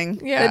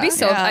embarrassing. Yeah. That'd be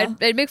so. Yeah.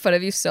 I'd make fun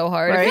of you so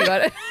hard if Right? you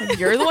got it. Like,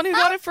 you're the one who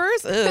got it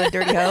first? Ugh,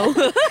 dirty hoe.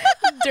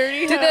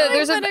 dirty. Dude, hoe.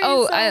 there's fun a of you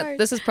oh, so hard.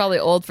 this is probably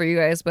old for you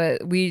guys,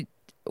 but we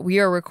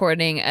are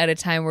recording at a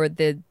time where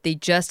they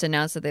just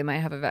announced that they might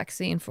have a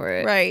vaccine for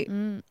it. Right.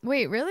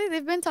 Wait, really?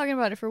 They've been talking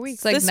about it for weeks.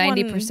 It's like This one-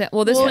 90%.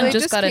 Well, this Well, one they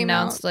just just got came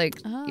announced out. like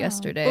Oh.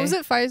 yesterday. What was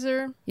it?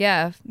 Pfizer.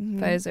 Yeah,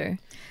 Pfizer.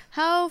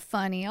 How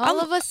funny! All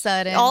of a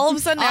sudden, All of a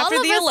sudden, All after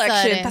of the a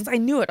election. sudden. I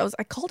knew it.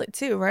 I called it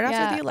too, right yeah,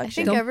 after the I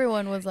election. think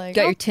everyone was like,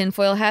 Got your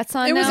tinfoil hats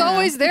on. It was now?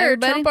 always there.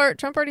 Everybody?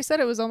 Trump already said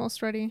it was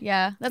almost ready.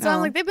 yeah. That's why I'm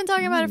Oh. like, they've been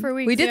talking about it for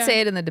weeks. We did Yeah.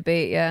 say it in the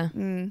debate. Yeah,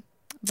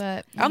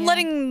 but I'm yeah.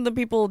 letting the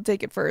people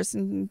take it first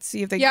and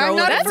see if they Yeah, grow I'm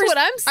not it. a that's first- what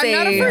I'm I'm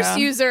not a saying. first Yeah.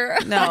 user.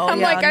 No, I'm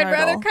yeah, like, I'd not at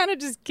rather all. kind of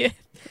just get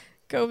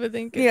COVID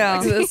than get Yeah.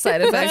 vaccinated. The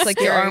side effects, like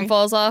your scary. arm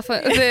falls off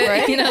of it.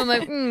 Right? You know, I'm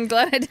like,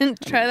 glad I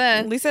didn't try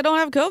that. At least I don't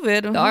have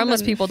COVID. The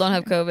armless people don't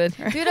have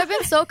COVID. Dude, I've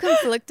been so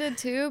conflicted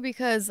too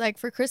because like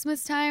for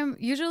Christmas time,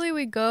 usually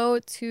we go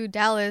to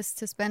Dallas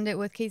to spend it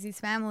with Casey's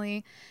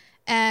family.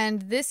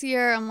 And this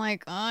year I'm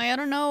like, oh, I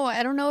don't know.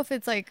 I don't know if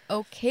it's like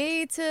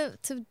okay to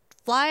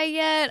fly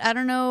yet. I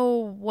don't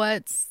know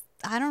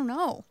I don't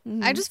know.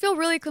 I just feel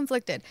really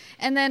conflicted.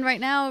 And then right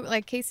now,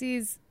 like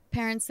Casey's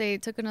parents, they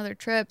took another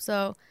trip,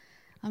 so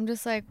I'm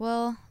just like,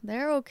 well,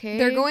 they're okay.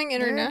 They're going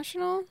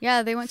international.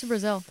 Yeah, they went to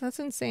Brazil. That's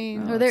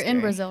insane. Oh, Or they're that's in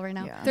scary. Brazil right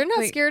now. Yeah. They're not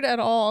Wait. scared at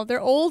all. They're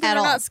old and At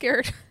they're all. not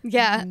scared.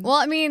 Yeah. Well,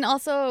 I mean,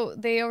 also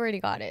they already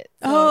got it.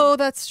 so- Oh,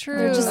 that's true.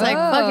 They're just like,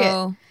 fuck it.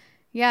 Oh.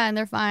 Yeah, and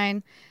they're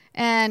fine.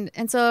 And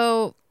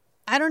so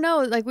I don't know,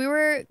 like we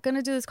were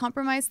gonna do this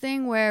compromise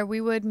thing where we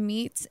would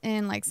meet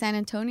in like San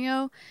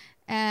Antonio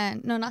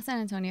and no, not San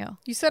Antonio.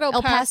 You said El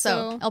El Paso.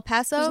 Paso. El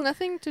Paso. There's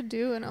nothing to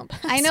do in El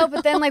Paso. I know,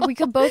 but then like we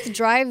could both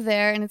drive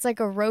there and it's like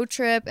a road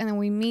trip and then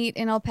we meet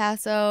in El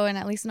Paso and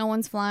at least no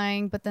one's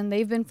flying, but then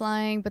they've been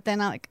flying, but then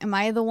like am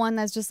I the one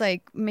that's just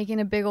like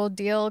making a big old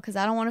deal because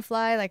I don't want to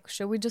fly? Like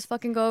should we just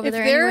fucking go over If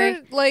there they're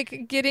anyway?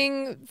 like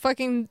getting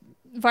fucking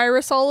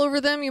virus all over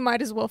them, you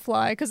might as well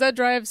fly because that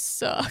drive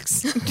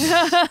sucks.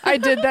 I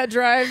did that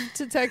drive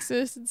to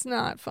Texas. It's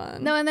not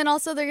fun. No, and then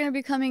also they're gonna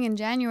be coming in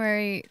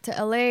January to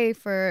LA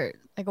for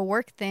like a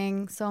work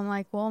thing. So I'm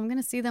like, well, I'm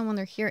gonna see them when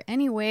they're here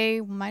anyway.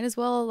 Might as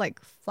well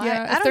like fly.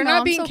 Yeah, I if don't they're know, not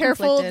I'm being so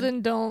careful, conflicted.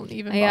 then don't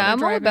even. Yeah, bother I'm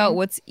all driving. about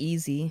what's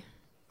easy.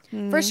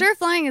 For sure,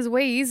 flying is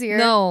way easier.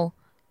 No,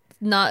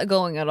 not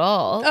going at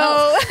all.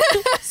 Oh,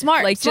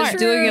 Smart. Like smart. just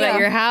doing it at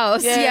your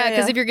house. Yeah, Yeah,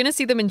 because yeah. if you're gonna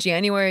see them in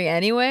January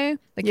anyway,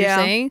 like you're Yeah.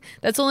 saying,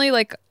 that's only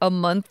like a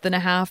month and a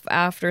half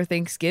after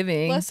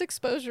Thanksgiving. less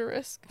exposure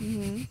risk.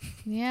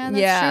 Yeah, that's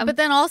Yeah. true. But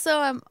then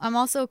also, I'm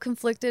also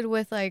conflicted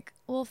with like,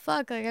 well,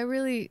 fuck, like I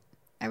really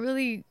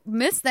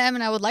miss them,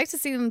 and I would like to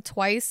see them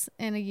twice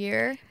in a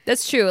year.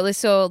 That's true.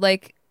 So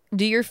like,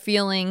 do your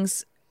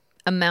feelings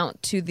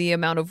amount to the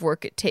amount of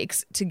work it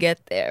takes to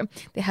get there?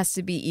 It has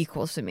to be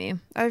equal to me.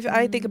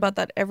 I think about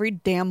that every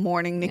damn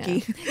morning,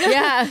 Nikki.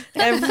 Yeah.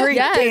 Every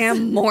Yes.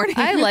 damn morning.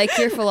 I like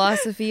your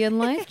philosophy in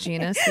life,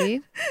 Gina.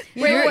 See,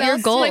 Wait, your what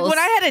else? goals. Like when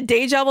I had a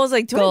day job, I was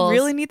like, do Goals. I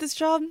really need this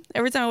job?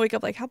 Every time I wake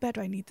up, like, how bad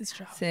do I need this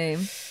job? Same.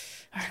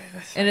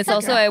 And it's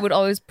also I would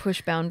always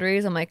push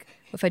boundaries. I'm like,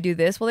 if I do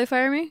this, will they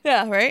fire me?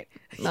 Yeah, right?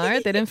 All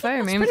right, they didn't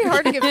fire me. Pretty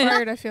hard to get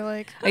fired, I feel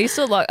like. I used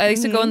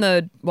to go in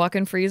the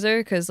walk-in freezer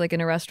because like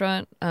in a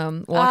restaurant,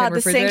 walk-in The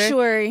refrigerator.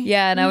 sanctuary.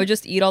 Yeah, and I would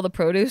just eat all the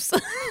produce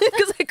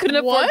because I couldn't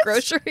afford What?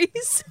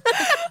 groceries.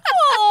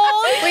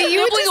 Wait,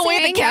 you would Nibbling just away at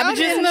the hang out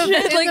cabbages in and the,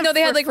 shit. in Like the no,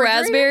 they had like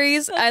refrigerator?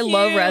 raspberries. I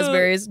love cute.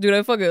 raspberries, dude.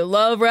 I fucking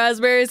love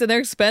raspberries, and they're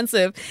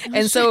expensive.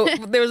 And so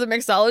there was a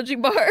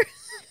mixology bar.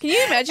 Can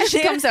you imagine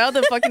she comes out,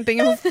 the fucking thing,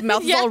 her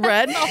mouth is all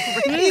red?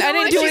 I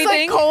didn't do She's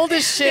anything. like cold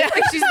as shit.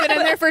 Like she's been in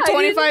there for I didn't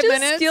 25 just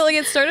minutes. steal, like,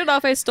 it started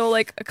off, I stole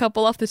like a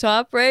couple off the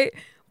top, right?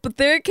 But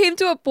there it came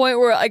to a point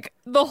where like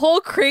the whole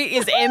crate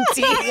is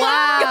empty.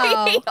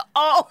 Wow.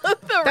 All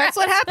of the That's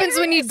what happens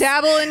when you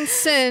dabble in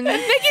sin.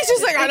 Nikki's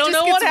just like, I don't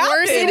know what gets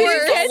worse happened. and They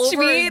worse. didn't All catch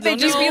over me. it. They Don't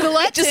just know. be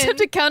the just have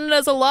to count it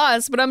as a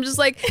loss. But I'm just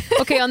like,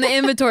 okay, on the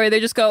inventory,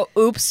 they just go,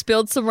 oops,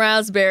 spilled some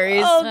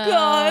raspberries. Oh,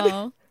 God.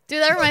 Oh.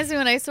 Dude, that reminds me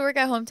when I used to work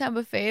at Hometown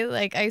Buffet,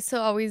 like I used to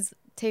always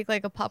take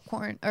like a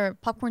popcorn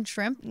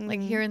shrimp,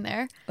 like here and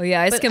there. Oh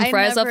yeah, I But skimmed I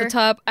fries off the never-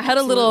 top. I had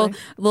a little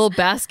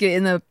basket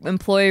in the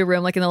employee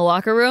room, like in the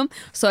locker room,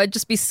 so I'd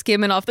just be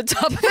skimming off the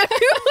top of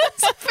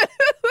everyone's food.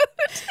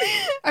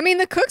 I mean,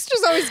 the cooks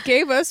just always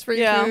gave us free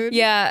Yeah. food.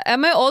 Yeah, at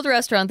my old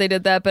restaurant they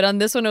did that, but on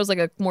this one it was like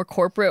a more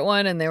corporate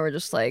one, and they were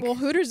just like, Well,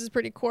 Hooters is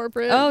pretty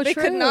corporate. Oh, they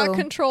could not true.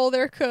 control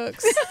their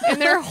cooks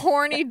and their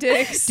horny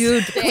dicks.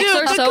 dude, cooks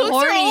are the so cooks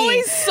horny. are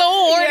always so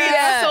horny.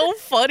 Yeah. It's so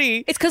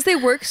funny. It's because they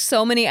work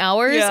so many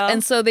hours, Yeah.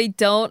 and so they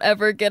don't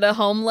ever get a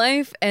home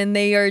life, and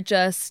they are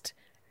just.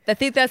 I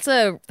think that's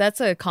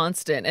a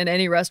constant in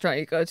any restaurant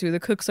you go to. The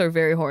cooks are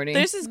very horny.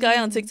 There's this guy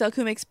on TikTok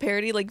who makes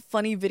parody, like,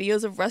 funny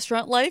videos of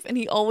restaurant life, and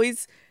he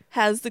always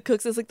has the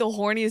cooks as, like, the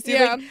horniest dude.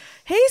 Yeah. Like,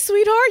 hey,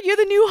 sweetheart, you're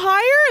the new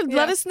hire?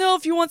 Let Yeah. us know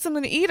if you want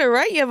something to eat, all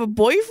right? You have a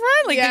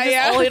boyfriend? Like, Yeah, they just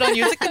yeah. all hit on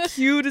you. It's, like, the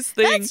cutest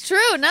thing. That's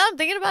true. Now I'm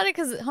thinking about it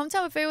because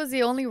Hometown Buffet was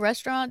the only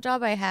restaurant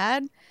job I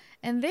had,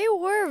 and they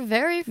were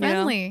very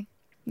friendly.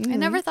 I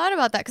never thought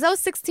about that because I was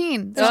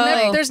 16. So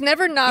I'm like, There's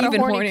never not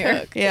Even a horny hornier.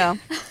 cook. Yeah.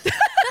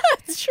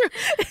 It's true.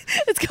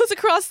 It goes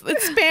across,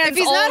 it spans If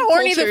he's all not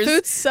horny, cultures. the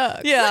food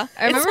sucks. Yeah.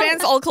 I It remember-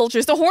 spans all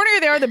cultures. The hornier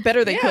they are, the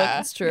better they cook.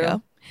 That's true. Yeah.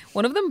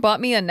 One of them bought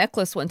me a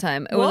necklace one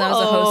time when I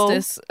was a Whoa.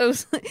 hostess. It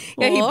was for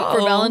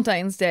Whoa.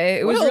 Valentine's Day.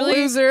 It was What a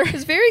really loser. It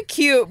was very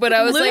cute, but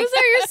I was loser, like,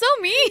 you're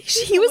so mean.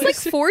 he was like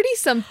 40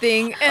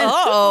 something, and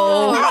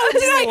Oh.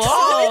 Did I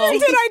call it?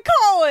 Did I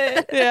call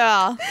it?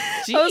 Yeah.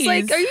 I was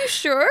like, Jeez. "Are you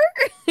sure?"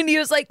 And he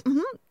was like,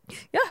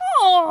 "Yeah."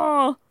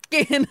 Aw.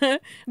 And,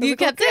 You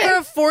kept For it.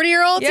 a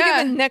 40-year-old to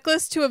Yeah. give a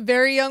necklace to a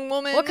very young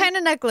woman. What kind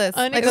of necklace?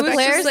 Like it a was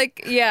Claire's? just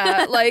like,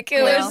 yeah, like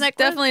it Claire's was necklace?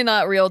 definitely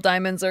not real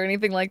diamonds or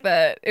anything like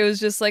that. It was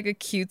just like a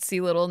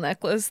cutesy little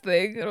necklace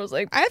thing. And I was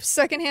like, I have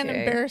secondhand Okay.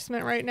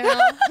 embarrassment right now.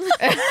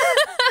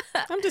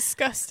 I'm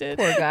disgusted.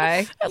 poor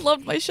guy. I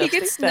loved my show. He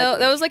gets no.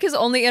 That was like his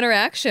only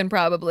interaction,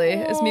 probably,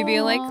 is me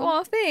being like,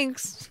 "Oh,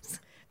 thanks."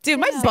 Dude,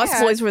 my bus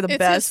boys were the It's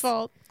best. his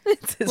fault.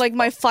 Like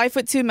my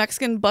 5'2"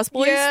 Mexican bus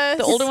boys, Yes.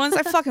 the older ones.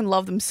 I fucking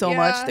love them so Yeah.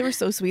 much. They were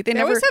so sweet. They They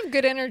never. always have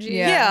good energy.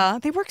 Yeah,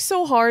 they work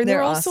so hard. They're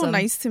They're all so awesome.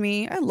 nice to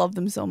me. I love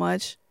them so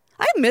much.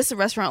 I miss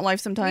restaurant life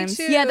sometimes.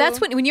 too. Yeah, that's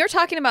when you're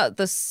talking about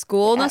the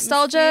school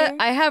nostalgia. atmosphere.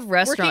 I have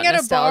restaurant Working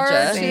at a bar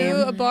nostalgia. Same.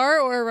 too, a bar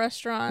or a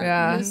restaurant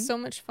Yeah. is so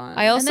much fun.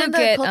 I also and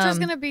then get the culture's um,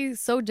 gonna be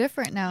so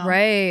different now.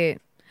 right.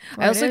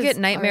 Or I it also is get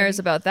nightmares already.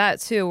 about that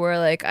too, where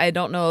like I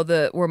don't know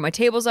where my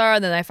tables are,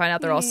 and then I find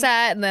out they're all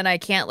set, and then I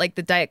can't like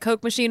the Diet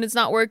Coke machine is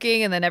not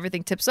working, and then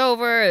everything tips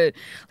over, and,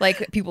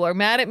 like people are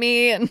mad at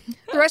me, and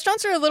The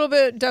restaurants are a little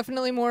bit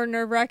definitely more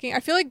nerve-wracking. I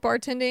feel like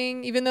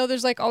bartending, even though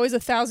there's like always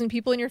 1,000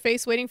 people in your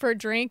face waiting for a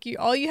drink,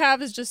 all you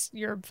have is just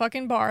your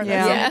fucking bar.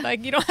 That's Yeah. it.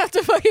 Like you don't have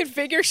to fucking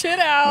figure shit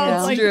out. Yeah.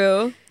 it's Like,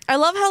 true. I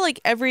love how like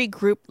every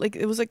group, like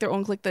it was like their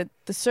own clique. The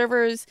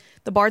servers,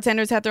 the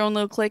bartenders had their own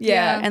little clique.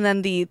 Yeah. and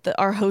then the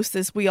our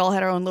hostess, we all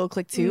had our own little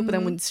clique too. But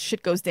then when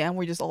shit goes down,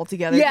 we're just all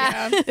together.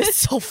 Yeah. It's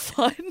so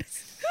fun.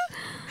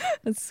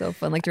 That's so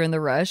fun. Like during the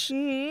rush.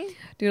 Dude,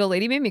 a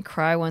lady made me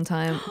cry one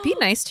time. Be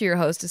nice to your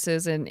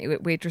hostesses and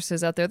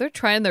waitresses out there. They're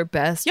trying their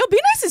best. Yo, be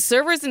nice to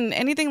servers and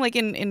anything like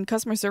in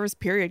customer service,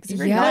 period. 'Cause if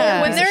you're not,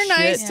 Yeah. When piece of they're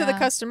nice shit. to the Yeah.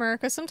 customer,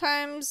 because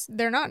sometimes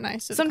they're not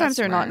nice to the Sometimes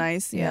they're not customer.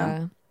 nice.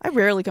 Yeah. I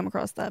rarely come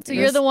across that. So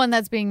you're the one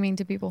that's being mean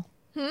to people.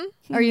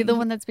 Are you the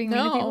one that's being mean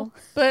to No, people?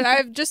 but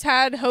I've just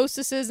had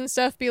hostesses and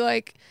stuff be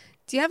like,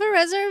 "Do you have a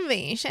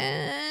reservation?"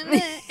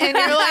 And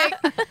you're like,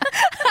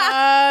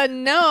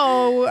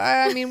 "No.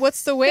 I mean,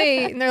 what's the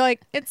wait?" And they're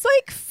like, "It's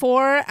like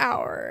 4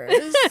 hours."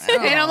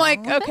 And I'm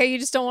like, "Okay, you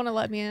just don't want to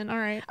let me in. All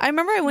right." I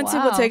remember I went to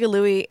Wow. Bottega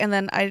Louis and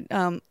then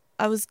I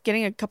was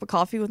getting a cup of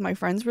coffee with my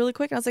friends really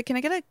quick. And I was like, "Can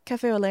I get a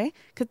cafe au lait?"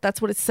 Because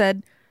that's what it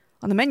said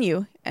on the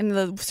menu. And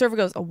the server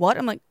goes, "A what?"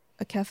 I'm like,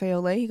 "A cafe au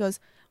lait." He goes,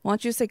 "Why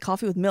don't you say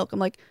coffee with milk?" I'm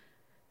like,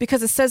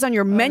 "Because it says on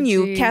your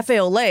menu geez. cafe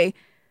au lait."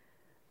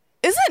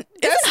 Isn't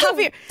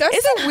Javier? That's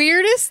isn't the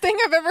weirdest thing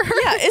I've ever heard.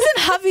 yeah? Isn't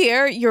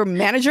Javier your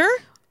manager?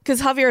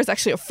 Because Javier is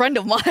actually a friend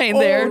of mine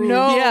there.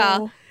 no.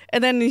 Yeah.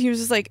 And then he was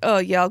just like, "Oh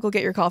yeah, I'll go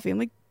get your coffee." I'm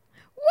like,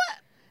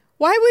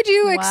 Why would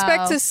you Wow.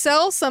 expect to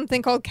sell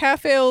something called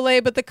cafe au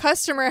lait, but the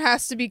customer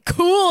has to be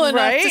cool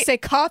enough to Right? say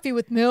coffee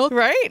with milk?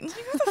 right? Like,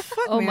 what the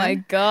fuck, Oh man? my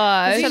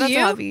gosh. Shout out to you?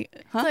 Javi.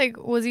 Huh? It's like,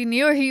 was he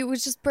new or he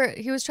was just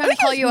he was trying to think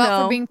call he you was- out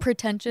no. for being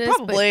pretentious? but-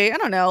 Probably. I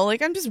don't know.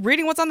 Like, I'm just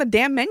reading what's on the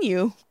damn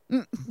menu.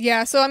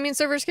 Yeah, so I mean,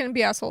 servers can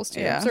be assholes too.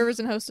 Yeah. Servers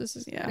and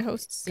hostesses. Yeah.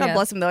 Hosts. God Yeah.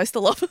 bless him, though. I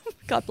still love him.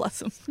 God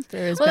bless him.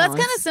 There is Well, that's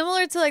balance. kind of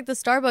similar to like the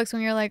Starbucks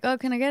when you're like, oh,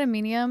 can I get a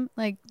medium?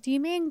 Like, do you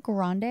mean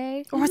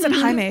grande? Or I said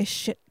Jaime.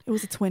 Shit. It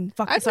was a twin.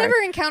 Fuck. I've sorry. never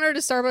encountered a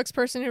Starbucks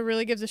person who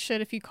really gives a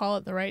shit if you call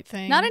it the right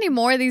thing. Not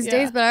anymore these Yeah.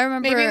 days, but I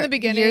remember Maybe in the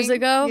beginning, years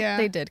ago, yeah.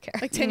 they did care.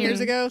 Like 10 years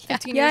ago,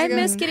 15 Yeah, I years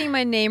ago. miss getting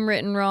my name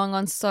written wrong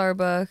on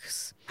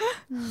Starbucks. How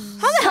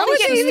the hell How did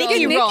did you you get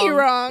get Nikki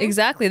wrong?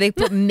 Exactly. They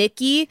put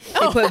Mickey.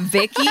 They put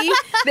Vicky.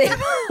 They,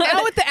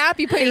 Now with the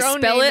app, you put they your own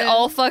spell name it in.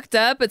 all fucked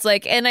up. It's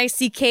like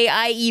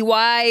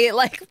Nickiey.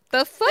 Like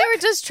the fuck. They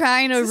were just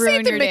trying to This ain't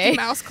ruin the your Mickey day.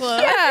 Mouse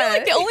Club. I feel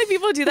like the only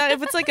people who do that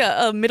if it's like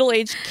a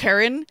middle-aged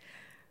Karen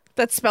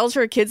that spells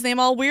her kid's name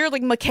all weird,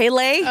 like Michele.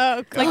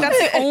 Oh, God. Like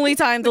that's the only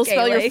time they'll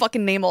spell your Michele.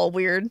 fucking name all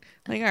weird.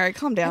 Like, all right,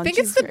 calm down. I think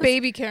Jesus it's the Christ.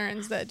 baby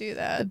Karens that do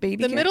that. The baby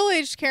The Karen-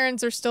 middle-aged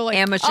Karens are still like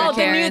Amateur Oh,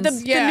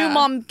 Karens. the Yeah. new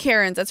mom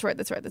Karens. That's right.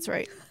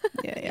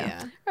 Yeah. Yeah.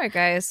 All right,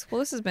 guys. Well,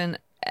 this has been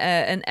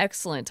an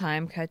excellent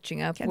time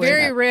catching up with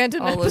Very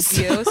random all of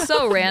you. episode.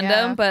 So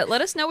random, Yeah. but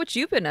let us know what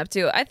you've been up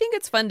to. I think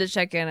it's fun to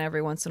check in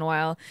every once in a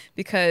while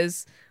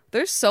because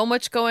there's so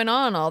much going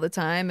on all the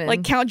time. And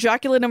Like Count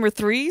Dracula number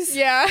 3s.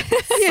 Yeah.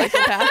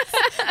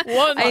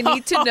 One. I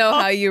need to know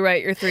how you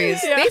write your threes.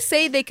 Yeah. They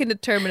say they can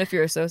determine if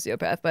you're a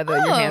sociopath by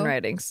your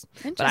handwritings,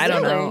 but I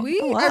don't know. We,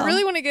 Oh, wow. I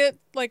really want to get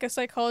like a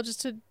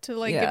psychologist to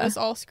like give Yeah. us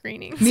all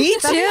screenings. Me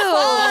too.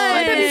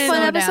 That'd be a fun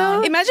Slow episode.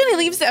 down. Imagine he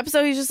leaves the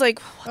episode. He's just like,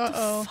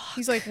 Uh-oh.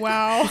 He's like,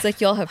 wow. It's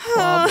like y'all have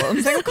problems.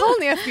 He's like, I'm calling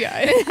the FBI.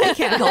 I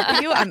can't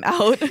help you. I'm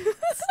out.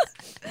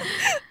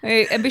 All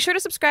right, and be sure to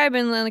subscribe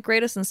and like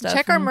rate us and stuff.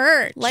 Check our And-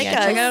 merch. Like Yeah,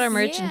 us. check out our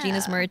merch and Yeah.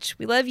 Gina's merch.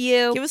 We love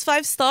you. Give us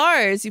 5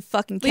 stars, you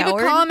fucking Leave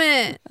coward. a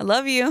comment. I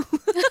love you.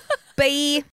 Bye.